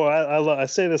 Waterboy, I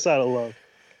say this out of love.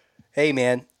 Hey,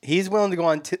 man, he's willing to go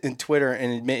on Twitter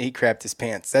and admit he crapped his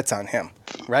pants. That's on him,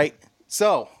 right?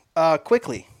 So,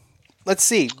 quickly, let's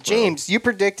see. James, you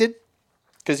predicted,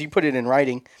 because you put it in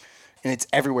writing, and it's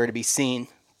everywhere to be seen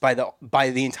by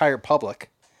the entire public.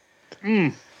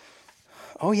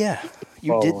 Oh, yeah.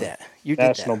 You did that. You did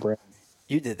National that. brand.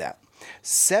 You did that.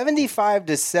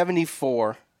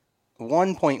 75-74,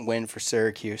 1-point win for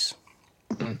Syracuse.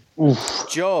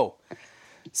 Joe,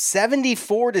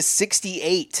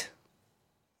 74-68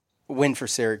 win for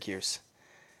Syracuse.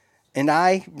 And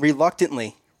I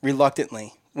reluctantly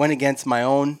went against my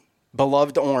own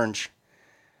beloved Orange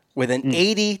with an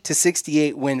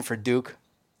 80-68 win for Duke.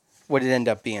 What did it end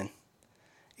up being?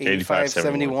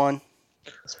 85-71.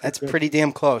 That's pretty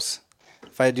damn close,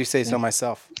 if I do say so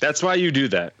myself. That's why you do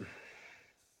that.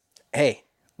 Hey,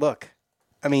 look.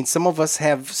 I mean, some of us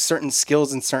have certain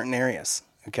skills in certain areas,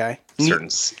 okay?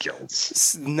 Certain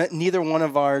skills. Neither one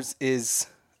of ours is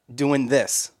doing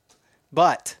this.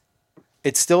 But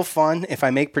it's still fun. If I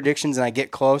make predictions and I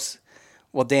get close,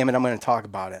 well, damn it, I'm going to talk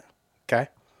about it, okay?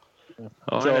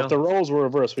 So if the roles were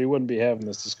reversed, we wouldn't be having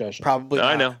this discussion. Probably not.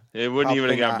 I know. It wouldn't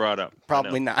even have gotten brought up.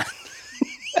 Probably not.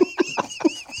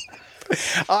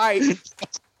 All right.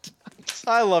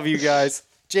 I love you guys.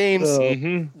 James,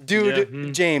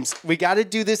 James, we got to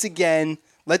do this again.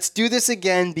 Let's do this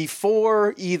again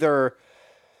before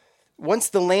once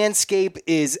the landscape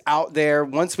is out there,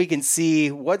 once we can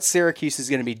see what Syracuse is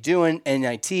going to be doing,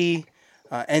 NIT,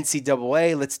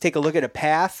 NCAA, let's take a look at a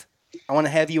path. I want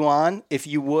to have you on, if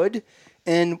you would,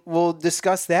 and we'll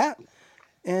discuss that.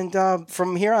 And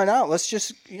from here on out, let's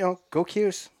just, go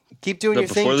Q's. Keep doing your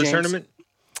thing, James. Before the tournament?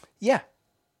 Yeah.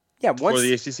 Before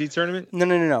the ACC tournament?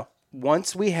 No.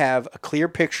 Once we have a clear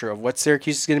picture of what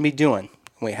Syracuse is going to be doing,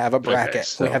 we have a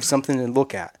bracket, we have something to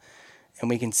look at, and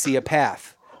we can see a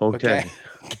path. Okay.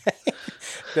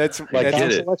 That's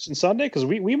on Selection Sunday, because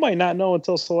we might not know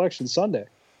until Selection Sunday.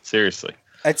 Seriously,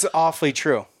 it's awfully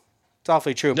true. It's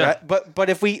awfully true. Yeah. But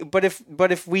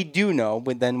if we do know,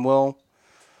 then we'll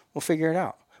figure it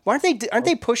out. Why aren't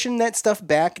they pushing that stuff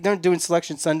back? They're doing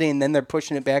Selection Sunday and then they're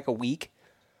pushing it back a week.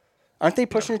 Aren't they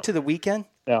pushing it to the weekend?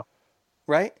 Yeah.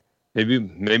 Right. Maybe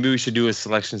we should do a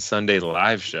Selection Sunday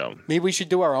live show. Maybe we should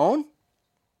do our own.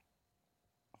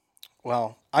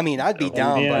 Well, I mean, I'd be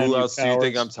down. But who else do you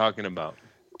think I'm talking about?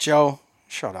 Joe,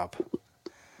 shut up.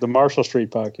 The Marshall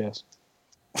Street podcast.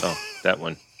 Oh, that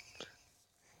one.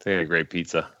 They had a great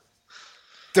pizza.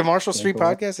 The Marshall Street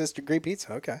podcast is a great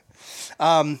pizza. Okay.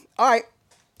 All right.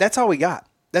 That's all we got.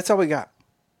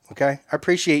 Okay. I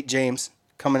appreciate James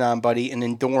coming on, buddy, and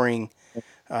enduring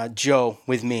Joe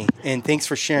with me. And thanks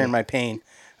for sharing my pain.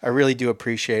 I really do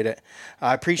appreciate it.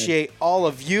 I appreciate all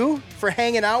of you for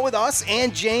hanging out with us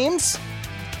and James.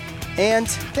 And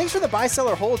thanks for the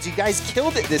buy-seller holds. You guys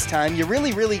killed it this time. You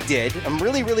really, really did. I'm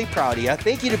really, really proud of you.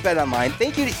 Thank you to BetOnline.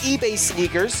 Thank you to eBay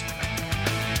Sneakers.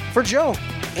 For Joe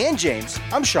and James,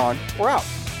 I'm Sean. We're out.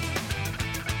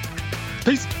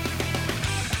 Peace.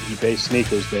 eBay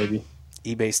Sneakers, baby.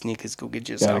 eBay Sneakers. Go get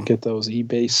Gotta get those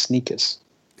eBay Sneakers.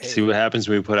 See what happens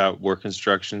when we put out work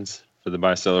instructions for the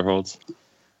buy-seller holds?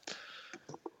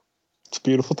 It's a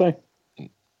beautiful thing.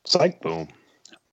 Psych. Boom.